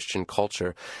conservative Christian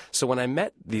culture. So when I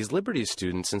met these Liberty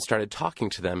students and started talking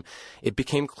to them, it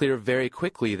became clear very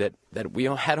quickly that we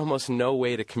had almost no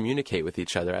way to communicate with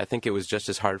each other. I think it was just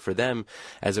as hard for them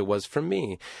as it was for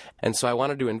me. And so I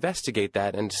wanted to investigate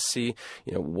that and to see,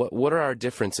 what are our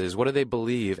differences? What do they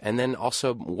believe? And then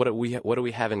also, what do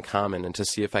we have in common? And to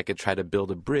see if I could try to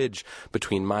build a bridge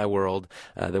between my world,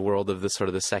 the world of the sort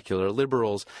of the secular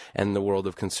liberals, and the world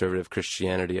of conservative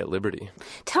Christianity at Liberty.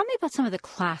 Tell me about some of the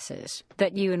classes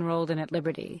that you enrolled in at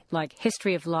Liberty, like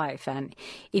History of Life and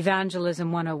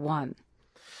Evangelism 101.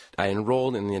 I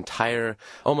enrolled in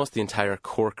almost the entire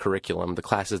core curriculum, the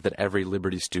classes that every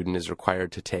Liberty student is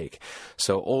required to take.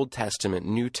 So Old Testament,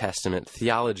 New Testament,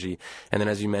 theology, and then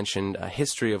as you mentioned,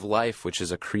 History of Life, which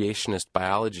is a creationist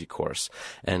biology course,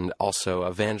 and also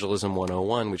Evangelism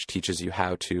 101, which teaches you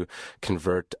how to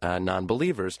convert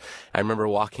non-believers. I remember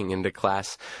walking into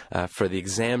class for the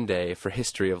exam day for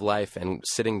History of Life and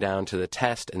sitting down to the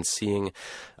test and seeing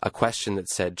a question that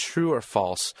said, true or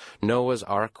false, Noah's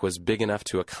Ark was big enough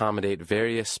to accommodate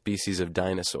various species of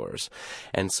dinosaurs.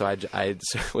 And so I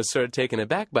was sort of taken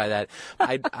aback by that.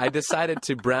 I decided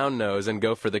to brown nose and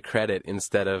go for the credit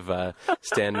instead of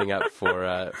standing up for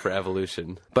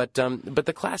evolution. But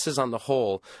the classes on the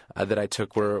whole that I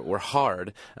took were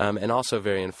hard and also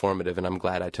very informative, and I'm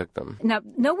glad I took them. Now,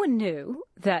 no one knew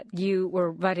that you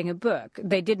were writing a book.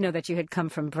 They did know that you had come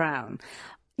from Brown.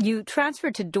 You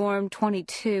transferred to Dorm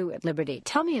 22 at Liberty.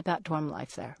 Tell me about dorm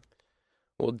life there.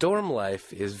 Well, dorm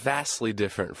life is vastly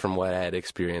different from what I had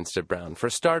experienced at Brown. For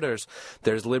starters,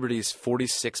 there's Liberty's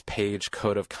 46-page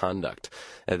code of conduct,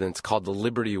 and it's called the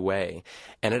Liberty Way,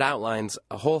 and it outlines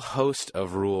a whole host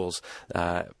of rules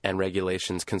and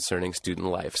regulations concerning student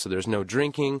life. So there's no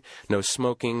drinking, no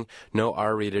smoking, no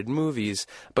R-rated movies,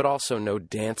 but also no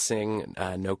dancing,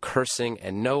 no cursing,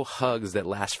 and no hugs that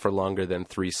last for longer than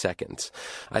 3 seconds.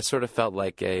 I sort of felt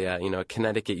like a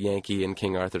Connecticut Yankee in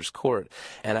King Arthur's court,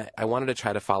 and I wanted to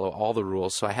try to follow all the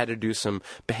rules, so I had to do some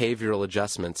behavioral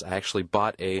adjustments. I actually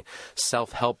bought a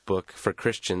self-help book for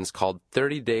Christians called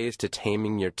 30 Days to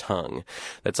Taming Your Tongue.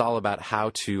 That's all about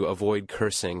how to avoid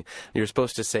cursing. You're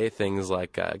supposed to say things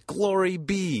like, glory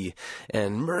be,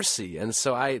 and mercy. And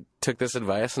so I took this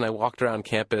advice and I walked around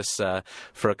campus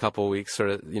for a couple weeks,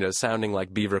 sort of, sounding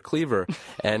like Beaver Cleaver.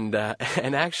 And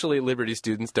actually, Liberty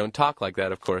students don't talk like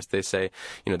that, of course. They say,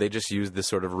 they just use the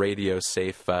sort of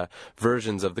radio-safe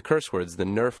versions of the curse words, the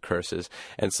Nerf curses.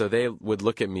 And so they would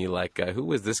look at me like, who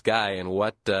was this guy and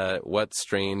what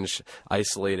strange,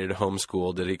 isolated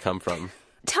homeschool did he come from?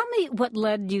 Tell me what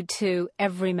led you to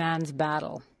Every Man's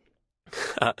Battle.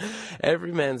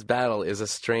 Every Man's Battle is a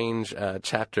strange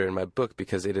chapter in my book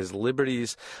because it is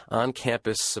Liberty's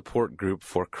on-campus support group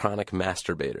for chronic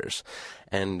masturbators.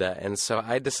 And so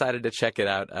I decided to check it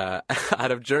out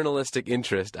out of journalistic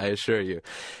interest, I assure you.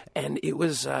 And it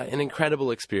was an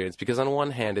incredible experience because on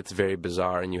one hand it's very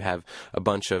bizarre and you have a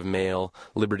bunch of male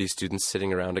Liberty students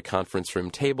sitting around a conference room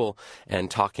table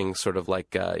and talking sort of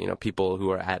like people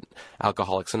who are at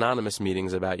Alcoholics Anonymous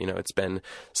meetings about, it's been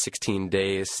 16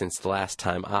 days since the last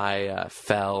time I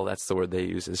fell. That's the word they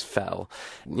use, is fell.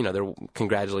 They're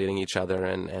congratulating each other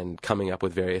and coming up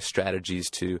with various strategies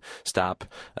to stop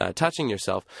touching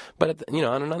yourself. But,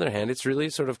 on another hand, it's really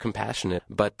sort of compassionate.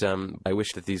 But I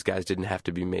wish that these guys didn't have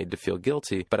to be made to feel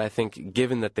guilty. But I think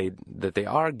given that they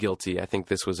are guilty, I think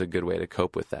this was a good way to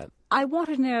cope with that. I want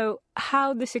to know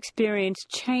how this experience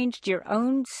changed your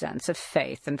own sense of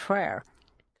faith and prayer.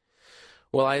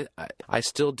 Well, I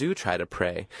still do try to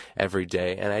pray every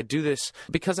day, and I do this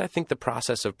because I think the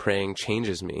process of praying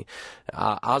changes me.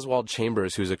 Oswald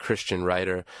Chambers, who's a Christian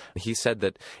writer, he said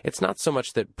that it's not so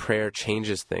much that prayer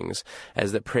changes things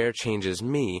as that prayer changes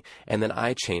me, and then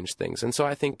I change things. And so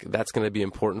I think that's going to be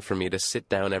important for me to sit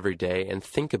down every day and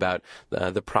think about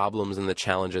the problems and the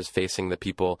challenges facing the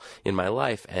people in my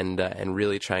life and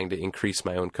really trying to increase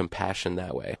my own compassion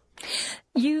that way.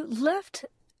 You left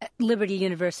Liberty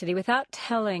University without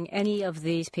telling any of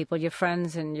these people, your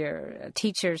friends and your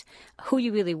teachers, who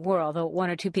you really were, although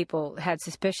one or two people had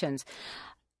suspicions.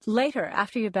 Later,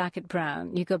 after you're back at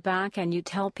Brown, you go back and you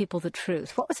tell people the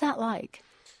truth. What was that like?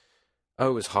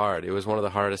 Oh, it was hard. It was one of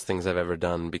the hardest things I've ever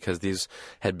done because these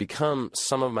had become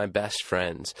some of my best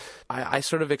friends. I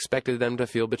sort of expected them to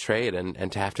feel betrayed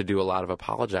and to have to do a lot of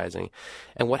apologizing.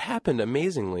 And what happened,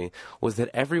 amazingly, was that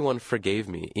everyone forgave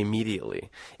me immediately.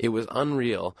 It was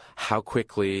unreal how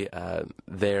quickly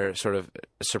their sort of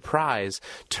surprise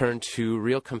turned to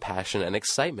real compassion and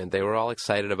excitement. They were all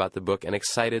excited about the book and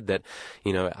excited that,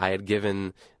 I had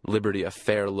given Liberty a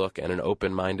fair look and an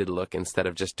open-minded look instead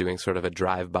of just doing sort of a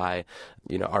drive-by,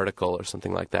 article or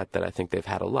something like that I think they've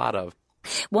had a lot of.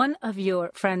 One of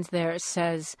your friends there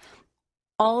says,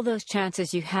 all those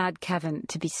chances you had, Kevin,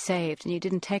 to be saved, and you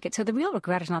didn't take it. So the real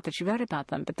regret is not that you wrote about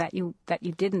them, but that you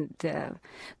didn't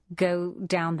go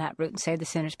down that route and say the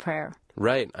sinner's prayer.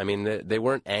 Right. I mean, they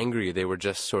weren't angry. They were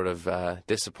just sort of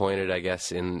disappointed, I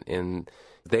guess, in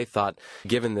they thought,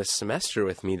 given this semester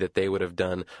with me, that they would have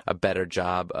done a better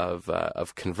job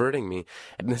of converting me.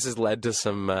 And this has led to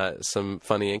some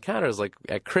funny encounters. Like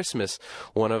at Christmas,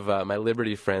 one of my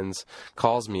Liberty friends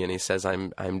calls me and he says,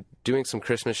 I'm doing some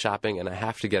Christmas shopping and I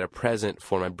have to get a present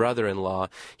for my brother-in-law.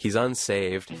 He's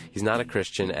unsaved. He's not a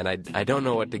Christian, and I don't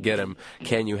know what to get him.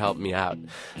 Can you help me out?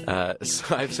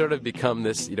 So I've sort of become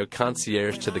this,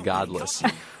 concierge to the godless,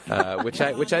 which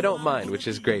I don't mind, which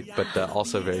is great, but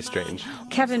also very strange.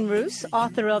 Kevin Roose,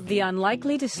 author of The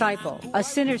Unlikely Disciple, A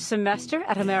Sinner's Semester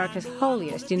at America's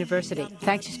Holiest University.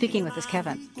 Thanks for speaking with us,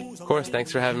 Kevin. Of course,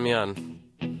 thanks for having me on.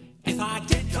 If I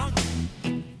get drunk,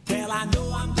 well, I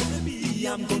know I'm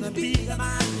gonna be the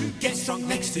man who gets drunk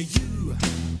next to you.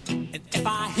 And if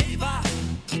I haver,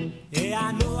 yeah,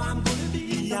 I know I'm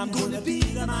gonna be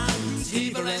the man who's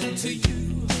havering to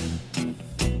you.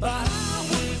 But I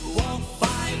would walk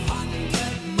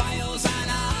 500 miles and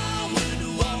I would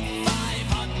walk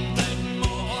 500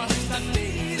 more to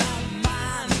be the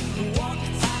man who walked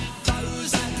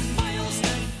 1,000 miles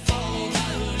to fall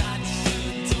down at your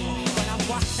door. When I'm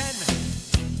walking,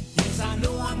 yes, I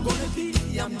know I'm gonna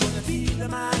be the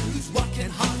man who's working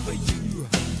hard for you.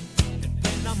 And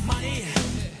when the money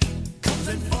comes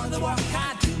in for the work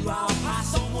I do, I'll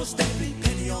pass almost every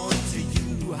penny on to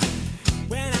you.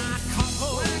 When I come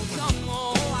home,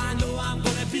 oh, I know I'm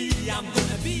gonna be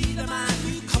the man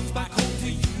who comes back home to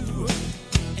you.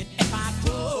 And if I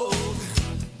broke,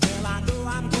 well, I know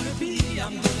I'm gonna be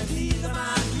the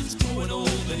man who's going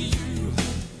over you.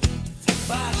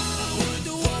 But I would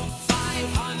walk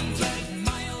 500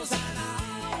 miles an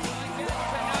hour.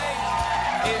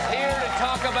 Is here to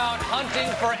talk about hunting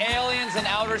for aliens in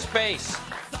outer space.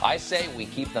 I say we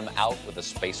keep them out with a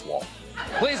space wall.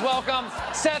 Please welcome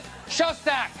Seth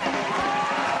Shostak.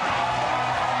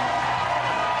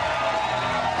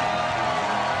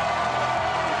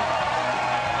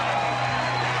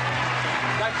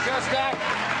 Dr. Shostak,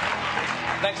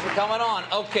 thanks for coming on.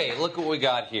 Okay, look what we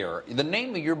got here. The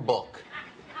name of your book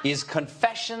is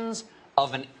Confessions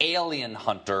of an Alien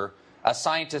Hunter, a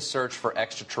Scientist's Search for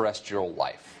Extraterrestrial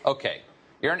Life. Okay,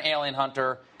 you're an alien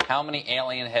hunter. How many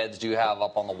alien heads do you have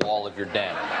up on the wall of your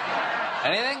den?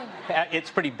 Anything?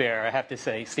 It's pretty bare, I have to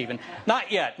say, Stephen.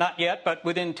 Not yet, but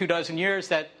within 24 years,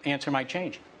 that answer might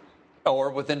change.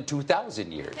 Or within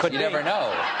 2,000 years. Could you be. never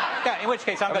know. Yeah, in which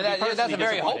case I'm going to be personally That's a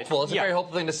very disappointed. hopeful. It's a very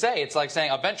hopeful thing to say. It's like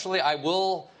saying, eventually I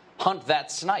will hunt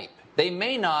that snipe. They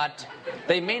may not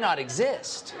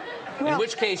exist. In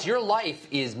which case your life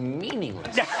is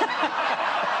meaningless.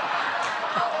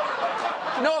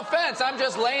 No offense, I'm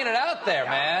just laying it out there,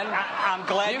 man. I'm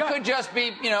glad you could just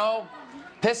be,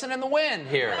 pissing in the wind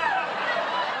here.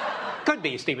 Could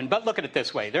be, Stephen, but look at it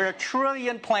this way. There are 1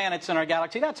 trillion planets in our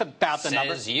galaxy. That's about the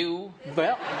number. Says you.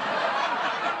 Well,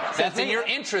 that's in your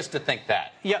interest to think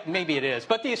that. Yeah, maybe it is.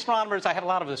 But the astronomers, I have a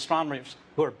lot of astronomers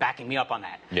who are backing me up on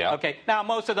that. Yeah. Okay, now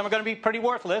most of them are going to be pretty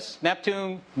worthless.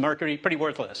 Neptune, Mercury, pretty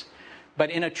worthless. But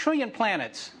in 1 trillion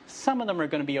planets, some of them are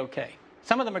going to be okay.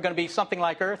 Some of them are going to be something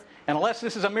like Earth, and unless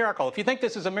this is a miracle. If you think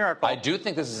this is a miracle... I do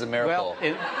think this is a miracle.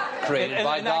 Well, created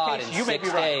by God in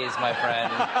 6 days, my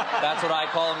friend. That's what I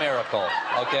call a miracle,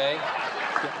 okay?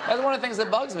 That's one of the things that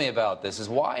bugs me about this, is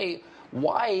why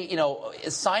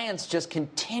science just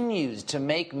continues to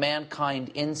make mankind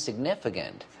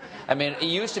insignificant. I mean, it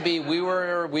used to be we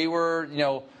were,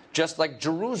 just like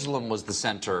Jerusalem was the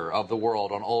center of the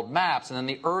world on old maps, and then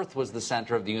the Earth was the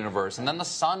center of the universe, and then the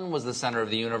sun was the center of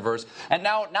the universe, and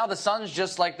now the sun's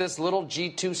just like this little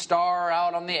G2 star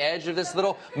out on the edge of this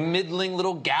little middling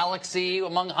little galaxy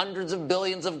among hundreds of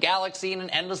billions of galaxies in an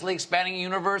endlessly expanding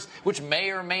universe, which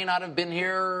may or may not have been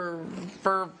here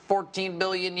for 14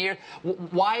 billion years.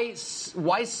 Why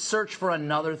search for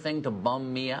another thing to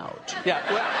bum me out? Yeah.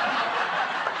 Well,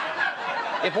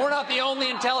 if we're not the only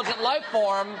intelligent life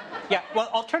form... Yeah, well,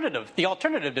 the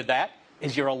alternative to that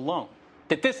is you're alone.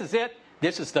 That this is it.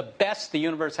 This is the best the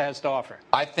universe has to offer.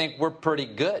 I think we're pretty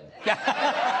good.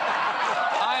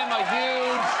 I am a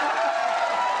huge...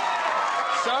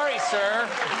 Sorry, sir.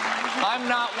 I'm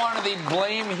not one of the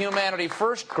blame humanity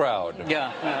first crowd.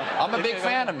 Yeah. I'm a big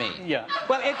fan of me. Yeah.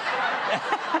 Well,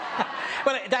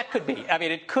 well, that could be. I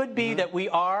mean, it could be that we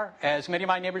are, as many of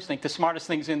my neighbors think, the smartest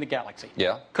things in the galaxy.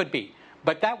 Yeah. Could be.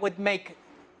 But that would make,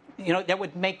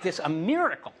 this a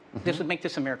miracle. This would make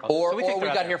this a miracle. Or so we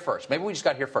got here first. Maybe we just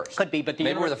got here first. Could be, but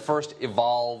maybe we're the first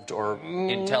evolved or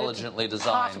intelligently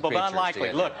designed possible, but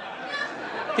unlikely. Look,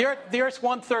 the Earth's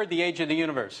 1/3 the age of the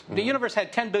universe. The universe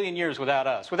had 10 billion years without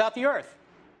us, without the Earth,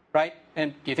 right?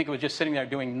 And do you think it was just sitting there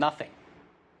doing nothing?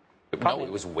 No,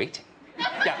 it was waiting.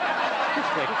 Yeah.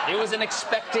 It was an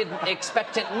expectant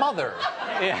mother,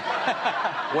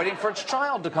 waiting for its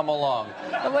child to come along.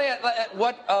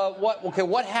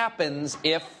 What happens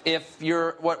if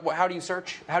you're? How do you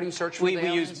search? How do you search for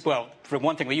aliens? For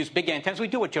one thing, we use big antennas. We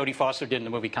do what Jodie Foster did in the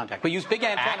movie Contact. We use big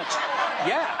antennas.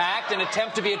 Act and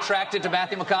attempt to be attracted to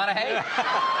Matthew McConaughey.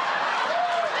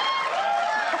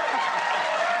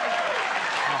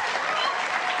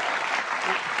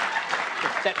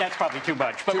 That's probably too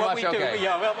much. But what we do,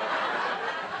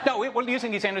 no, we're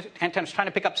using these antennas trying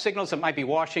to pick up signals that might be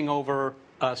washing over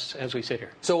us as we sit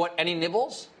here. So what? Any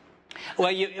nibbles?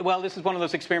 Well, this is one of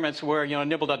those experiments where a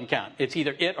nibble doesn't count. It's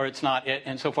either it or it's not it,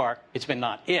 and so far it's been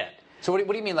not it. So what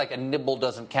do you mean, like a nibble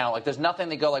doesn't count? Like there's nothing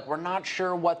they go like, we're not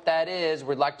sure what that is.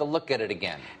 We'd like to look at it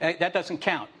again. That doesn't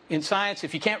count in science.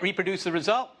 If you can't reproduce the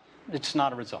result, it's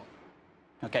not a result.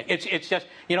 Okay, it's just,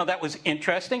 that was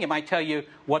interesting. It might tell you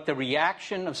what the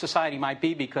reaction of society might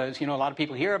be because, a lot of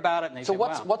people hear about it and they say,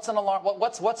 wow. What's an alarm?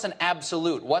 What's an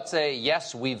absolute? What's a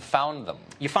yes, we've found them?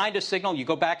 You find a signal, you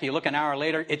go back, you look an hour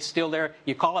later, it's still there.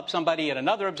 You call up somebody at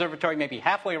another observatory, maybe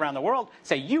halfway around the world,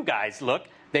 say, you guys look,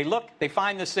 they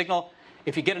find the signal.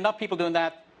 If you get enough people doing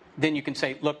that, then you can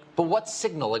say, look. But what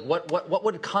signal? Like what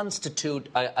would constitute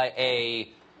a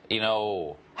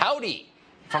howdy?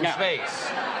 From space.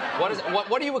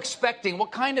 What are you expecting?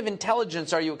 What kind of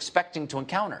intelligence are you expecting to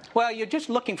encounter? Well, you're just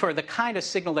looking for the kind of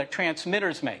signal that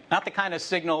transmitters make, not the kind of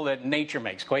signal that nature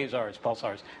makes, quasars,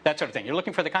 pulsars, that sort of thing. You're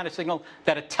looking for the kind of signal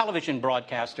that a television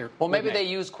broadcaster Well, maybe they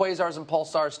use quasars and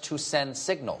pulsars to send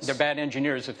signals. They're bad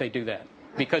engineers if they do that,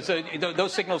 because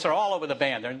those signals are all over the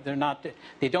band.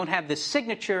 They don't have the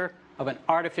signature of an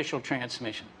artificial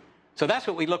transmission. So that's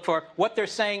what we look for. What they're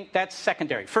saying, that's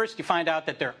secondary. First, you find out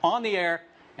that they're on the air,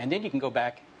 and then you can go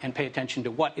back and pay attention to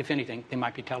what, if anything, they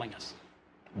might be telling us.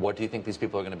 What do you think these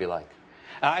people are going to be like?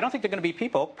 I don't think they're going to be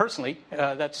people, personally.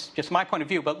 That's just my point of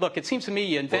view. But look, it seems to me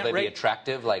you invent... Will they be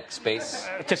attractive, like space...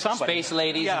 to somebody. Space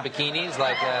ladies in bikinis,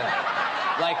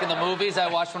 like in the movies I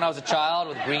watched when I was a child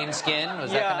with green skin?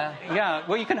 Was that kind of... Yeah,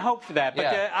 well, you can hope for that. But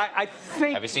I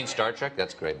think... Have you seen Star Trek?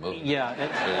 That's a great movie. Yeah.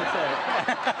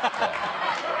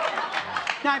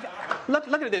 Now,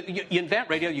 look at it. You invent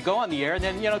radio, you go on the air, and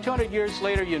then, 200 years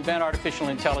later, you invent artificial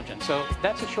intelligence. So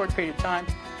that's a short period of time.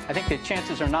 I think the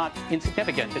chances are not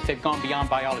insignificant that they've gone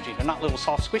beyond biology. They're not little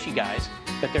soft, squishy guys,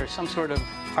 but they're some sort of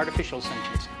artificial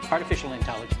sentience. artificial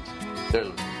intelligence.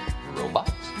 They're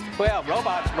robots? Well,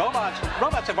 robots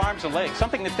have arms and legs.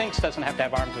 Something that thinks doesn't have to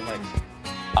have arms and legs.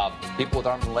 People with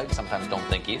arms and legs sometimes don't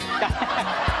think either.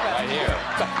 Right here.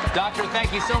 Doctor,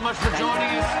 thank you so much for joining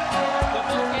us. The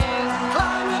book is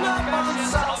Climbing Up on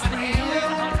South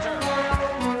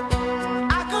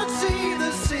I could see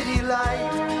the city light.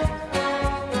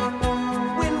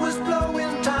 Wind was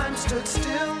blowing, time stood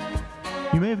still.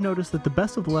 You may have noticed that the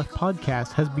Best of the Left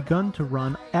podcast has begun to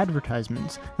run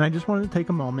advertisements, and I just wanted to take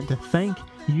a moment to thank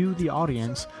you, the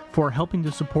audience, for helping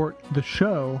to support the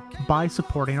show by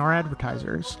supporting our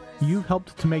advertisers. You've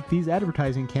helped to make these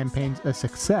advertising campaigns a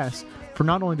success for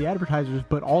not only the advertisers,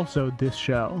 but also this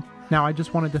show. Now, I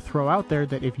just wanted to throw out there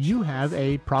that if you have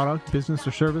a product, business,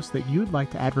 or service that you'd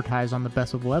like to advertise on the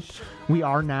Best of the Left, we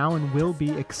are now and will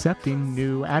be accepting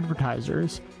new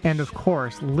advertisers. And of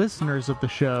course, listeners of the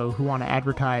show who want to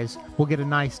advertise will get a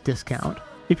nice discount.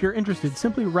 If you're interested,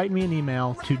 simply write me an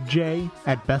email to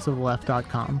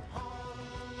j@bestoftheleft.com.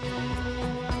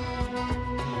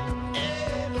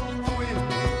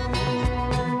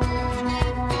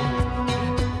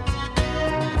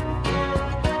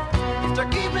 To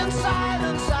keep in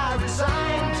silence, I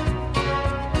resigned.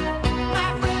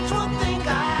 My friends would think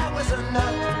I was a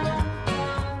nut.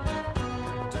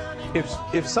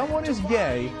 If someone is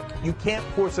gay, you can't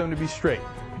force them to be straight.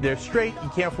 They're straight, you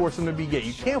can't force them to be gay.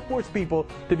 You can't force people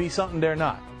to be something they're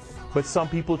not. But some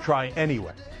people try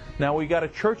anyway. Now, we got a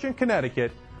church in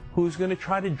Connecticut who's going to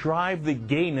try to drive the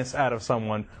gayness out of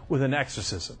someone with an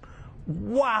exorcism.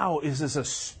 Wow, is this a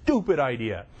stupid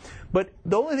idea? But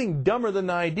the only thing dumber than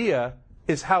the idea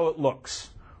is how it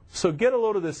looks. So get a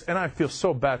load of this, and I feel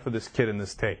so bad for this kid in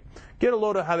this tape. Get a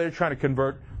load of how they're trying to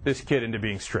convert this kid into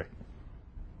being straight.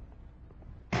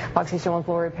 Fox 61's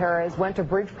Lori Perez went to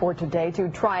Bridgeport today to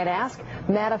try and ask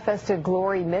Manifested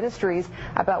Glory Ministries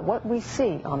about what we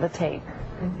see on the tape.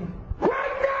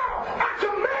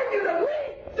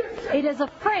 It is a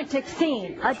frantic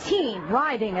scene, a teen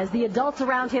writhing as the adults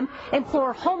around him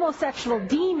implore homosexual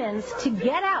demons to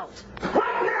get out.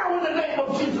 Right now, in the name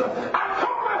of Jesus, I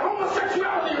call my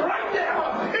homosexuality right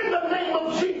now, in the name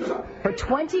of Jesus. For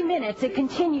 20 minutes, it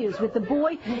continues with the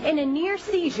boy in a near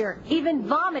seizure, even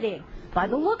vomiting. By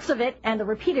the looks of it and the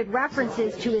repeated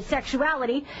references to his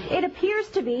sexuality, it appears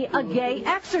to be a gay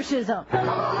exorcism.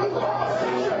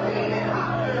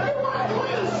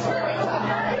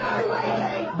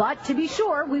 But to be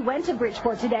sure, we went to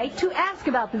Bridgeport today to ask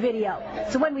about the video.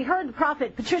 So when we heard the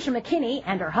prophet Patricia McKinney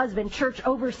and her husband, church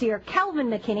overseer Calvin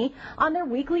McKinney, on their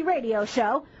weekly radio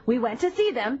show, we went to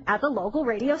see them at the local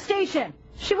radio station.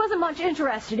 She wasn't much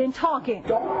interested in talking.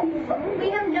 We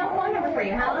have no phone number for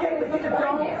you. How else are we supposed to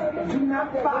find you? Do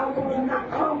not follow, do not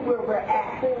come where we're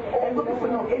at. And looking for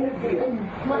no interview.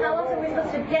 Well, how else are we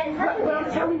supposed to get in touch with you?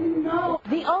 I'm telling you, no.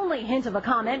 The only hint of a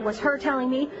comment was her telling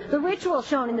me the ritual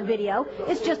shown in the video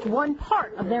is just one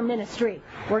part of their ministry.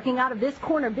 Working out of this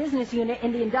corner business unit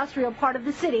in the industrial part of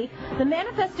the city, the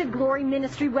Manifested Glory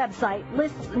Ministry website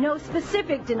lists no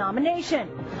specific denomination.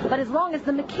 But as long as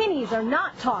the McKinneys are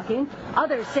not talking,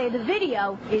 others say the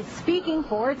video is speaking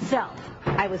for itself.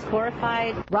 I was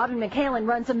horrified. Robin McCallan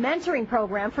runs a mentoring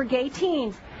program for gay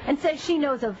teens and says she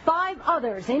knows of 5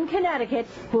 others in Connecticut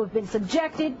who have been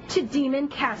subjected to demon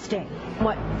casting.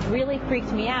 What really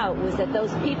freaked me out was that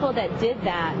those people that did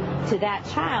that to that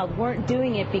child weren't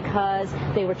doing it because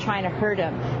they were trying to hurt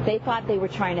him. They thought they were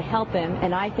trying to help him,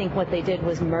 and I think what they did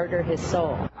was murder his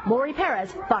soul. Lori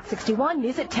Perez, Fox 61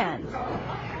 News at 10.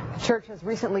 The church has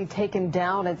recently taken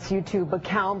down its YouTube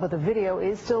account, but the video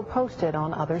is still posted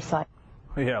on other sites.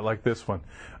 Yeah, like this one.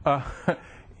 Yeah,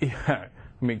 I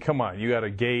mean, come on. You got a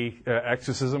gay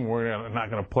exorcism. We're not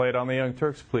going to play it on the Young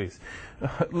Turks, please.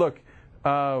 Look,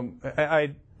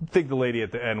 I think the lady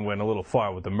at the end went a little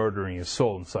far with the murdering his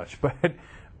soul and such. But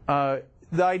the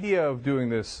idea of doing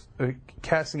this,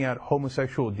 casting out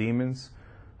homosexual demons,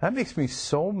 that makes me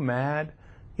so mad.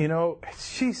 You know,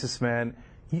 Jesus, man.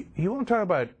 You want to talk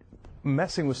about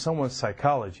messing with someone's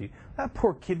psychology. That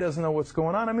poor kid doesn't know what's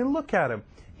going on. I mean, look at him.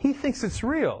 He thinks it's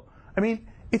real. I mean,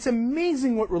 it's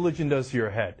amazing what religion does to your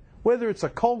head. Whether it's a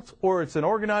cult or it's an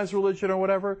organized religion or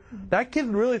whatever, that kid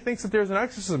really thinks that there's an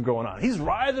exorcism going on. He's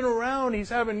writhing around. He's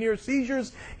having near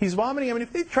seizures. He's vomiting. I mean,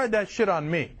 if they tried that shit on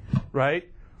me, right?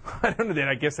 I don't know, then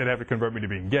I guess they'd have to convert me to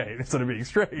being gay instead of being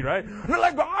straight, right? And they're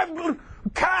like, I'm going to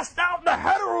cast out the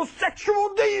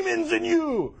heterosexual demons in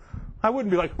you. I wouldn't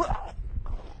be like,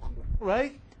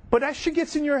 right? But that shit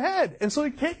gets in your head. And so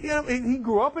he can't, you know, he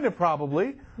grew up in it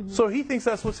probably, so he thinks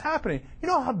that's what's happening. You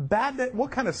know how bad what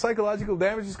kind of psychological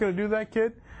damage is going to do to that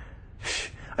kid?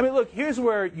 I mean, look, here's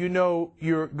where you know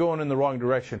you're going in the wrong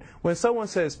direction. When someone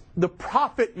says, the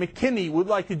Prophet McKinney would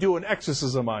like to do an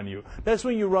exorcism on you, that's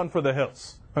when you run for the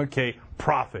hills. Okay,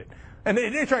 Prophet. And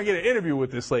they're trying to get an interview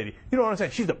with this lady. You know what I'm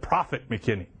saying? She's the Prophet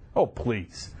McKinney. Oh,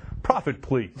 please. Prophet,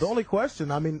 please. The only question,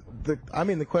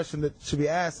 the question that should be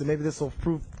asked, and maybe this will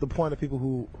prove the point of people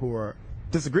who are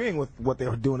disagreeing with what they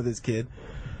were doing to this kid.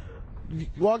 You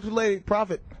walk to the lady,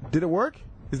 Prophet, did it work?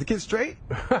 Is the kid straight?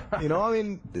 And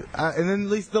then at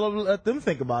least they'll let them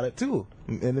think about it too.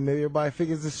 And then maybe everybody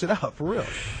figures this shit out for real.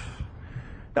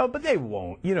 No, but they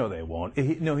won't. They won't.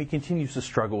 He continues to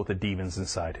struggle with the demons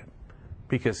inside him.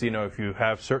 Because, if you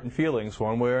have certain feelings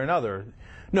one way or another,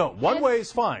 one way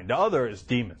is fine. The other is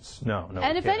demons. No.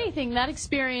 And if anything, that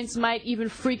experience might even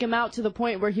freak him out to the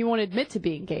point where he won't admit to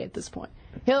being gay at this point.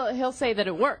 He'll say that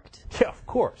it worked. Yeah, of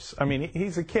course. I mean,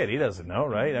 he's a kid. He doesn't know,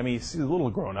 right? I mean, he's a little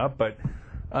grown up, but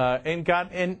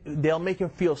and they'll make him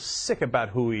feel sick about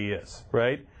who he is,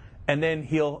 right? And then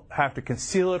he'll have to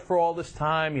conceal it for all this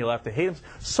time. He'll have to hate him.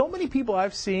 So many people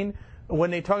I've seen,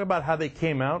 when they talk about how they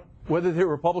came out, whether they're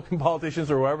Republican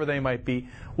politicians or whoever they might be,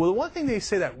 well, the one thing they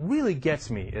say that really gets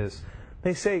me is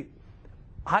they say,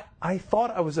 I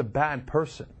thought I was a bad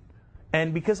person.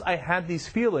 And because I had these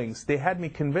feelings, they had me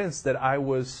convinced that I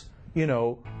was,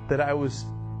 that I was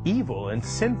evil and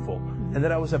sinful and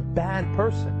that I was a bad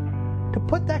person. To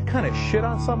put that kind of shit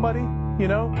on somebody,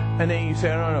 and then you say,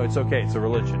 no, it's okay, it's a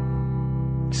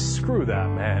religion. Screw that,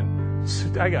 man.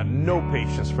 I got no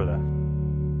patience for that.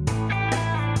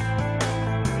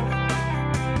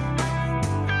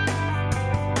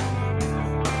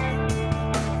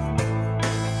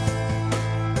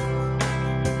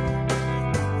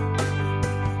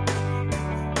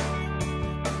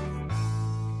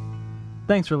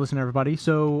 Thanks for listening, everybody.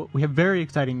 So we have very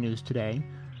exciting news today.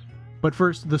 But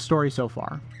first, the story so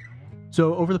far.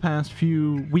 So over the past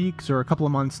few weeks or a couple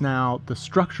of months now, the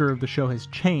structure of the show has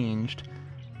changed,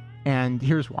 and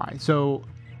here's why. So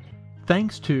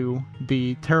thanks to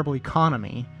the terrible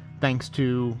economy, thanks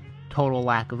to total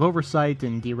lack of oversight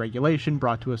and deregulation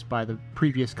brought to us by the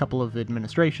previous couple of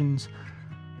administrations,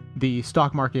 the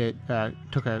stock market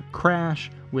took a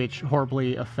crash, which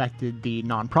horribly affected the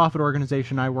nonprofit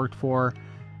organization I worked for,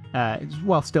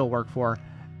 still work for,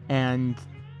 and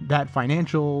that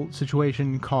financial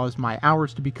situation caused my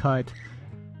hours to be cut,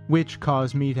 which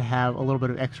caused me to have a little bit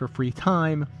of extra free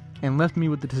time and left me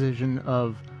with the decision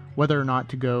of whether or not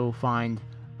to go find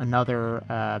another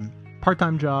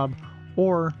part-time job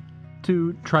or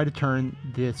to try to turn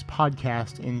this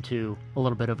podcast into a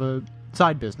little bit of a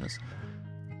side business.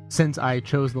 Since I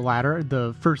chose the latter,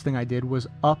 the first thing I did was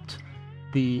upped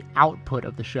the output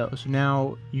of the show. So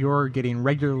now you're getting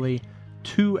regularly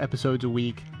 2 episodes a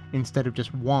week instead of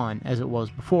just 1 as it was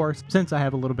before, since I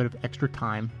have a little bit of extra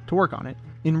time to work on it.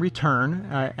 In return,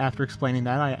 after explaining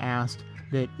that, I asked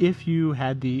that if you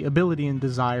had the ability and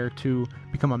desire to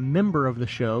become a member of the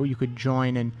show, you could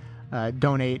join and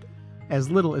donate as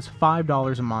little as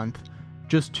 $5 a month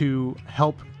just to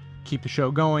help keep the show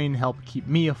going, help keep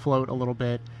me afloat a little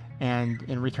bit, and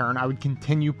in return, I would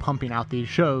continue pumping out these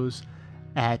shows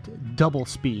at double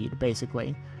speed,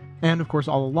 basically. And of course,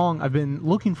 all along, I've been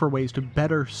looking for ways to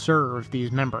better serve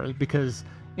these members because,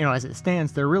 as it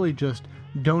stands, they're really just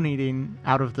donating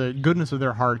out of the goodness of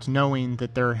their hearts, knowing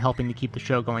that they're helping to keep the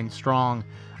show going strong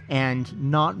and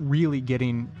not really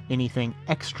getting anything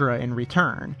extra in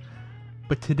return.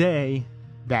 But today,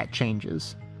 that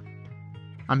changes.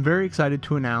 I'm very excited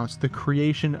to announce the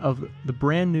creation of the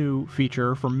brand new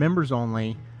feature for members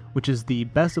only, which is the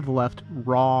Best of the Left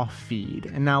Raw feed.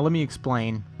 And now let me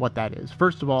explain what that is.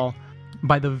 First of all,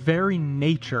 by the very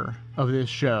nature of this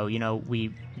show,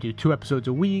 we do 2 episodes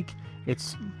a week,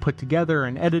 it's put together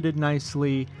and edited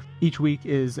nicely. Each week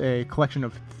is a collection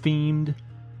of themed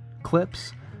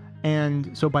clips,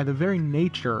 and so by the very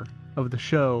nature of the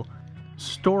show,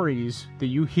 stories that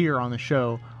you hear on the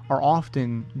show are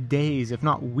often days, if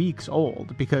not weeks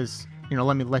old, because,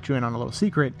 let me let you in on a little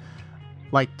secret.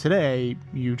 Like today,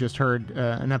 you just heard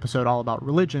an episode all about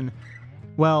religion.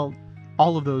 Well,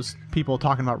 all of those people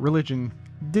talking about religion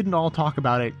didn't all talk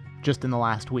about it just in the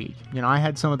last week. I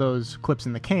had some of those clips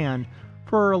in the can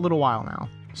for a little while now.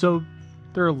 So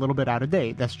they're a little bit out of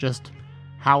date. That's just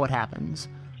how it happens.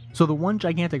 So the one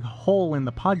gigantic hole in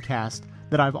the podcast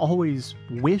that I've always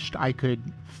wished I could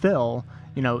fill,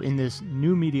 in this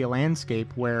new media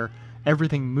landscape where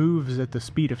everything moves at the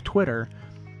speed of Twitter,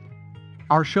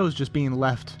 our show's just being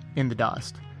left in the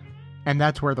dust. And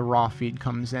that's where the raw feed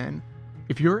comes in.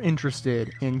 If you're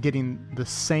interested in getting the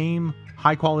same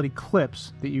high-quality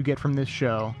clips that you get from this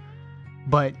show,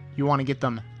 but you want to get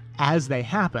them as they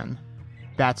happen,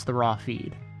 that's the raw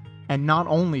feed. And not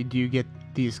only do you get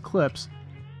these clips,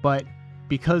 but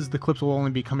because the clips will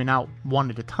only be coming out one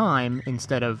at a time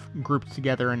instead of grouped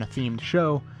together in a themed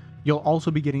show, you'll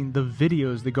also be getting the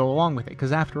videos that go along with it.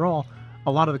 Because after all,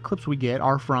 a lot of the clips we get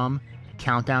are from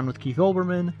Countdown with Keith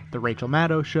Olbermann, The Rachel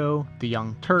Maddow Show, The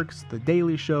Young Turks, The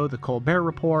Daily Show, The Colbert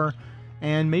Report,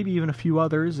 and maybe even a few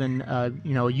others, and a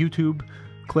YouTube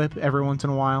clip every once in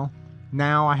a while.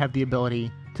 Now I have the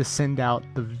ability to send out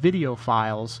the video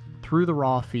files through the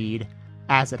raw feed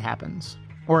as it happens,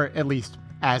 or at least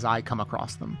as I come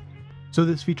across them. So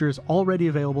this feature is already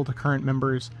available to current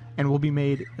members and will be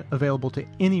made available to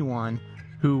anyone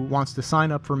who wants to sign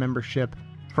up for membership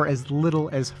for as little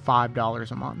as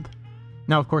 $5 a month.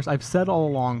 Now, of course, I've said all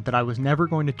along that I was never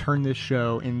going to turn this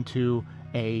show into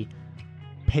a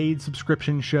paid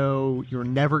subscription show. You're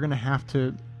never going to have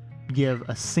to give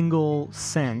a single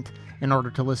cent in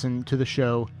order to listen to the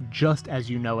show just as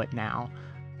you know it now.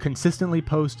 Consistently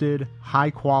posted, high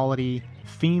quality,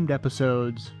 themed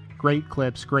episodes, great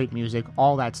clips, great music,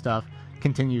 all that stuff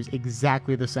continues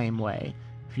exactly the same way.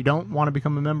 If you don't want to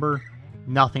become a member,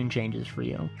 nothing changes for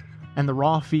you. And the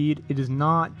raw feed, it is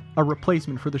not a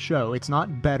replacement for the show. It's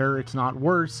not better, it's not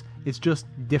worse, it's just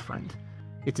different.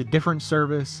 It's a different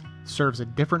service, serves a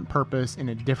different purpose in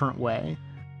a different way.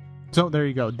 So there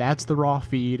you go, that's the raw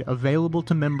feed, available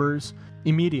to members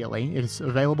immediately. It's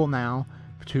available now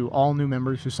to all new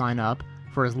members who sign up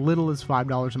for as little as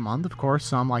 $5 a month. Of course,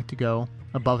 some like to go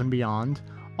above and beyond.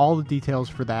 All the details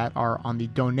for that are on the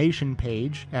donation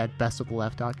page at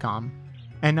bestoftheleft.com.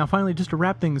 And now finally, just to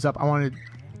wrap things up, I want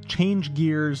to change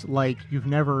gears like you've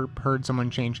never heard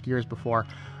someone change gears before.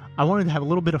 I wanted to have a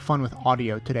little bit of fun with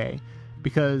audio today,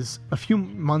 because a few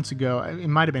months ago, it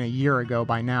might have been a year ago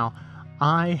by now,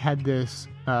 I had this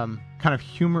kind of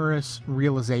humorous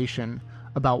realization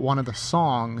about one of the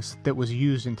songs that was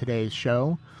used in today's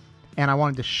show, and I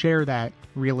wanted to share that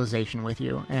realization with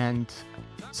you. And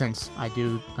since I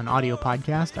do an audio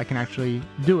podcast, I can actually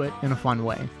do it in a fun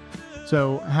way.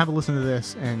 So have a listen to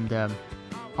this, and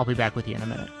I'll be back with you in a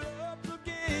minute.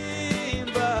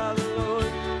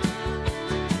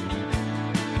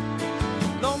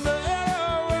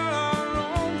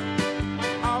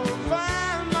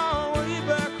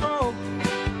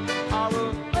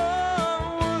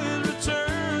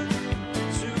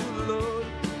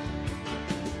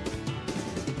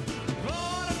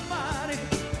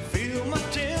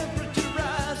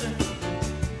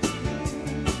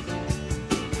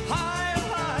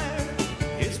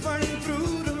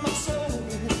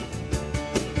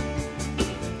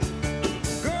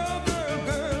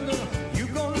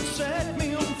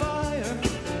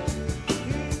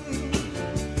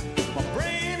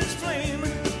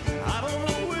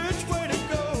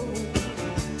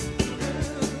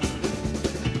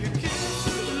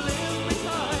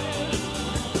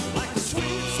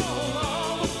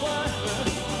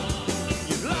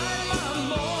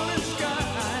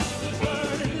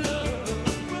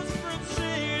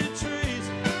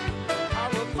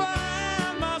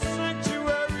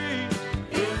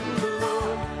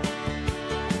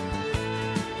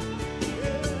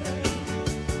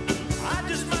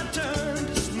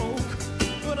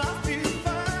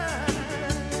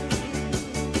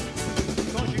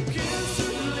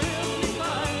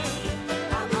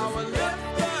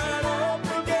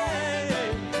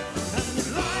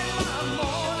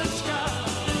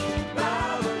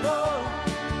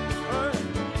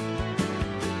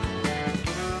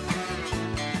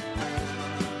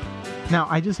 Now,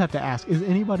 I just have to ask, is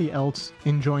anybody else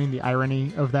enjoying the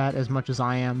irony of that as much as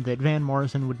I am, that Van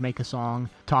Morrison would make a song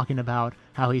talking about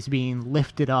how he's being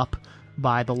lifted up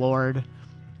by the Lord,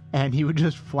 and he would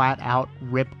just flat out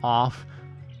rip off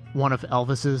one of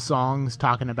Elvis's songs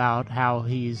talking about how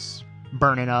he's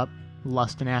burning up,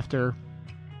 lusting after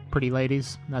pretty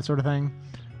ladies, that sort of thing?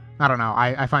 I don't know.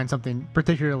 I find something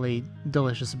particularly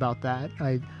delicious about that.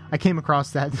 I came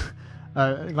across that,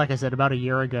 like I said, about a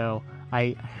year ago.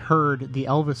 I heard the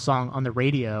Elvis song on the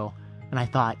radio, and I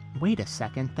thought, wait a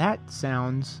second, that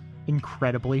sounds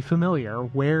incredibly familiar.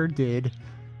 Where did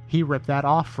he rip that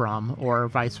off from, or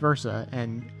vice versa?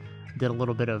 And did a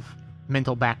little bit of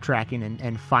mental backtracking,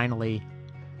 and finally,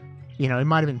 it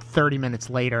might have been 30 minutes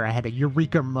later, I had a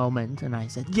eureka moment, and I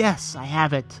said, yes, I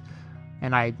have it.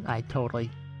 And I totally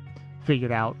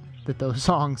figured out that those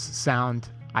songs sound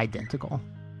identical.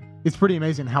 It's pretty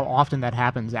amazing how often that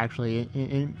happens, actually,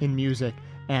 in music,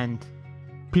 and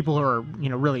people who are,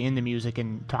 really into music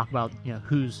and talk about,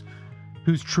 who's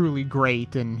truly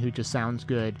great and who just sounds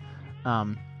good.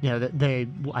 They,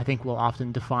 I think, will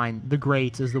often define the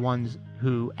greats as the ones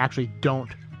who actually don't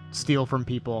steal from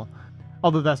people,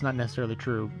 although that's not necessarily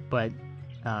true, but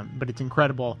But it's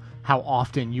incredible how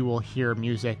often you will hear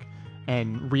music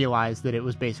and realize that it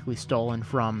was basically stolen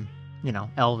from,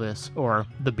 Elvis or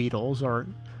the Beatles or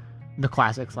the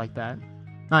classics like that.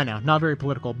 I know, not very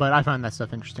political, but I find that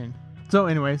stuff interesting. So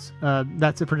anyways,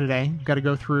 that's it for today. Got to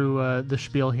go through the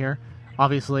spiel here.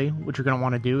 Obviously, what you're going to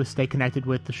want to do is stay connected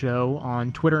with the show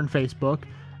on Twitter and Facebook.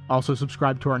 Also,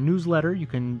 subscribe to our newsletter. You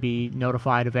can be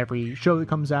notified of every show that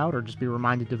comes out or just be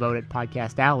reminded to vote at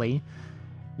Podcast Alley.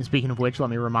 And speaking of which, let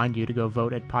me remind you to go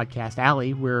vote at Podcast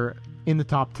Alley. We're in the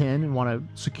top 10 and want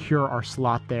to secure our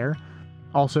slot there.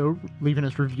 Also, leaving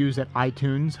us reviews at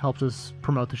iTunes helps us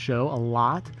promote the show a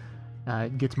lot.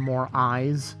 It gets more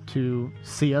eyes to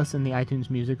see us in the iTunes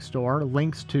Music Store.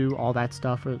 Links to all that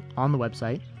stuff are on the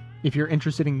website. If you're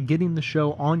interested in getting the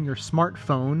show on your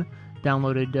smartphone,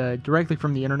 downloaded directly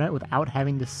from the internet without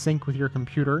having to sync with your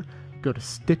computer, go to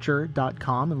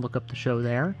Stitcher.com and look up the show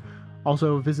there.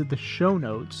 Also, visit the show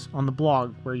notes on the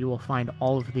blog where you will find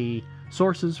all of the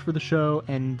sources for the show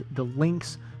and the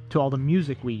links to all the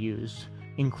music we used,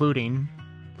 including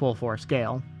Full Force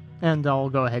Gale. And I'll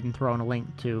go ahead and throw in a link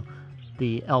to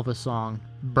the Elvis song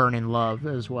Burnin' Love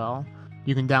as well.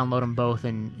 You can download them both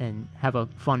and have a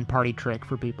fun party trick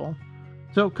for people.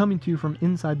 So, coming to you from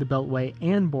inside the Beltway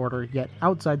and border, yet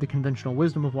outside the conventional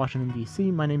wisdom of Washington, D.C.,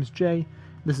 my name is Jay.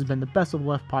 This has been the Best of the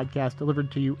Left podcast,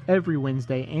 delivered to you every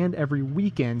Wednesday and every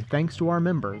weekend, thanks to our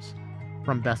members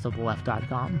from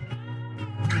bestoftheleft.com.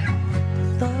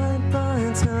 Thought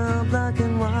lines now black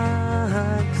and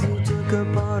white, 'cause you took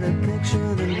apart a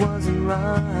picture that wasn't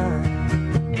right.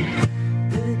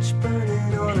 Pitch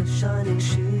burning on a shining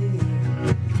sheet,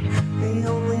 the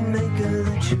only maker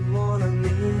that you wanna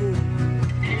meet.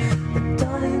 A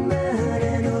dying man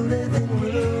in a living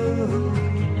room,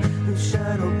 whose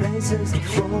shadow paces the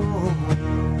floor.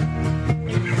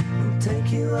 Will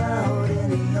take you out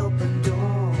any open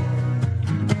door.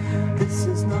 This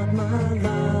is not my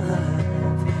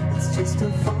life, it's just a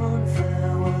fond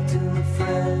farewell to a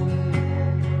friend.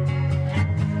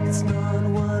 It's not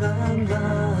what I'm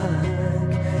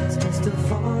like, it's just a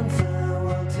fond farewell.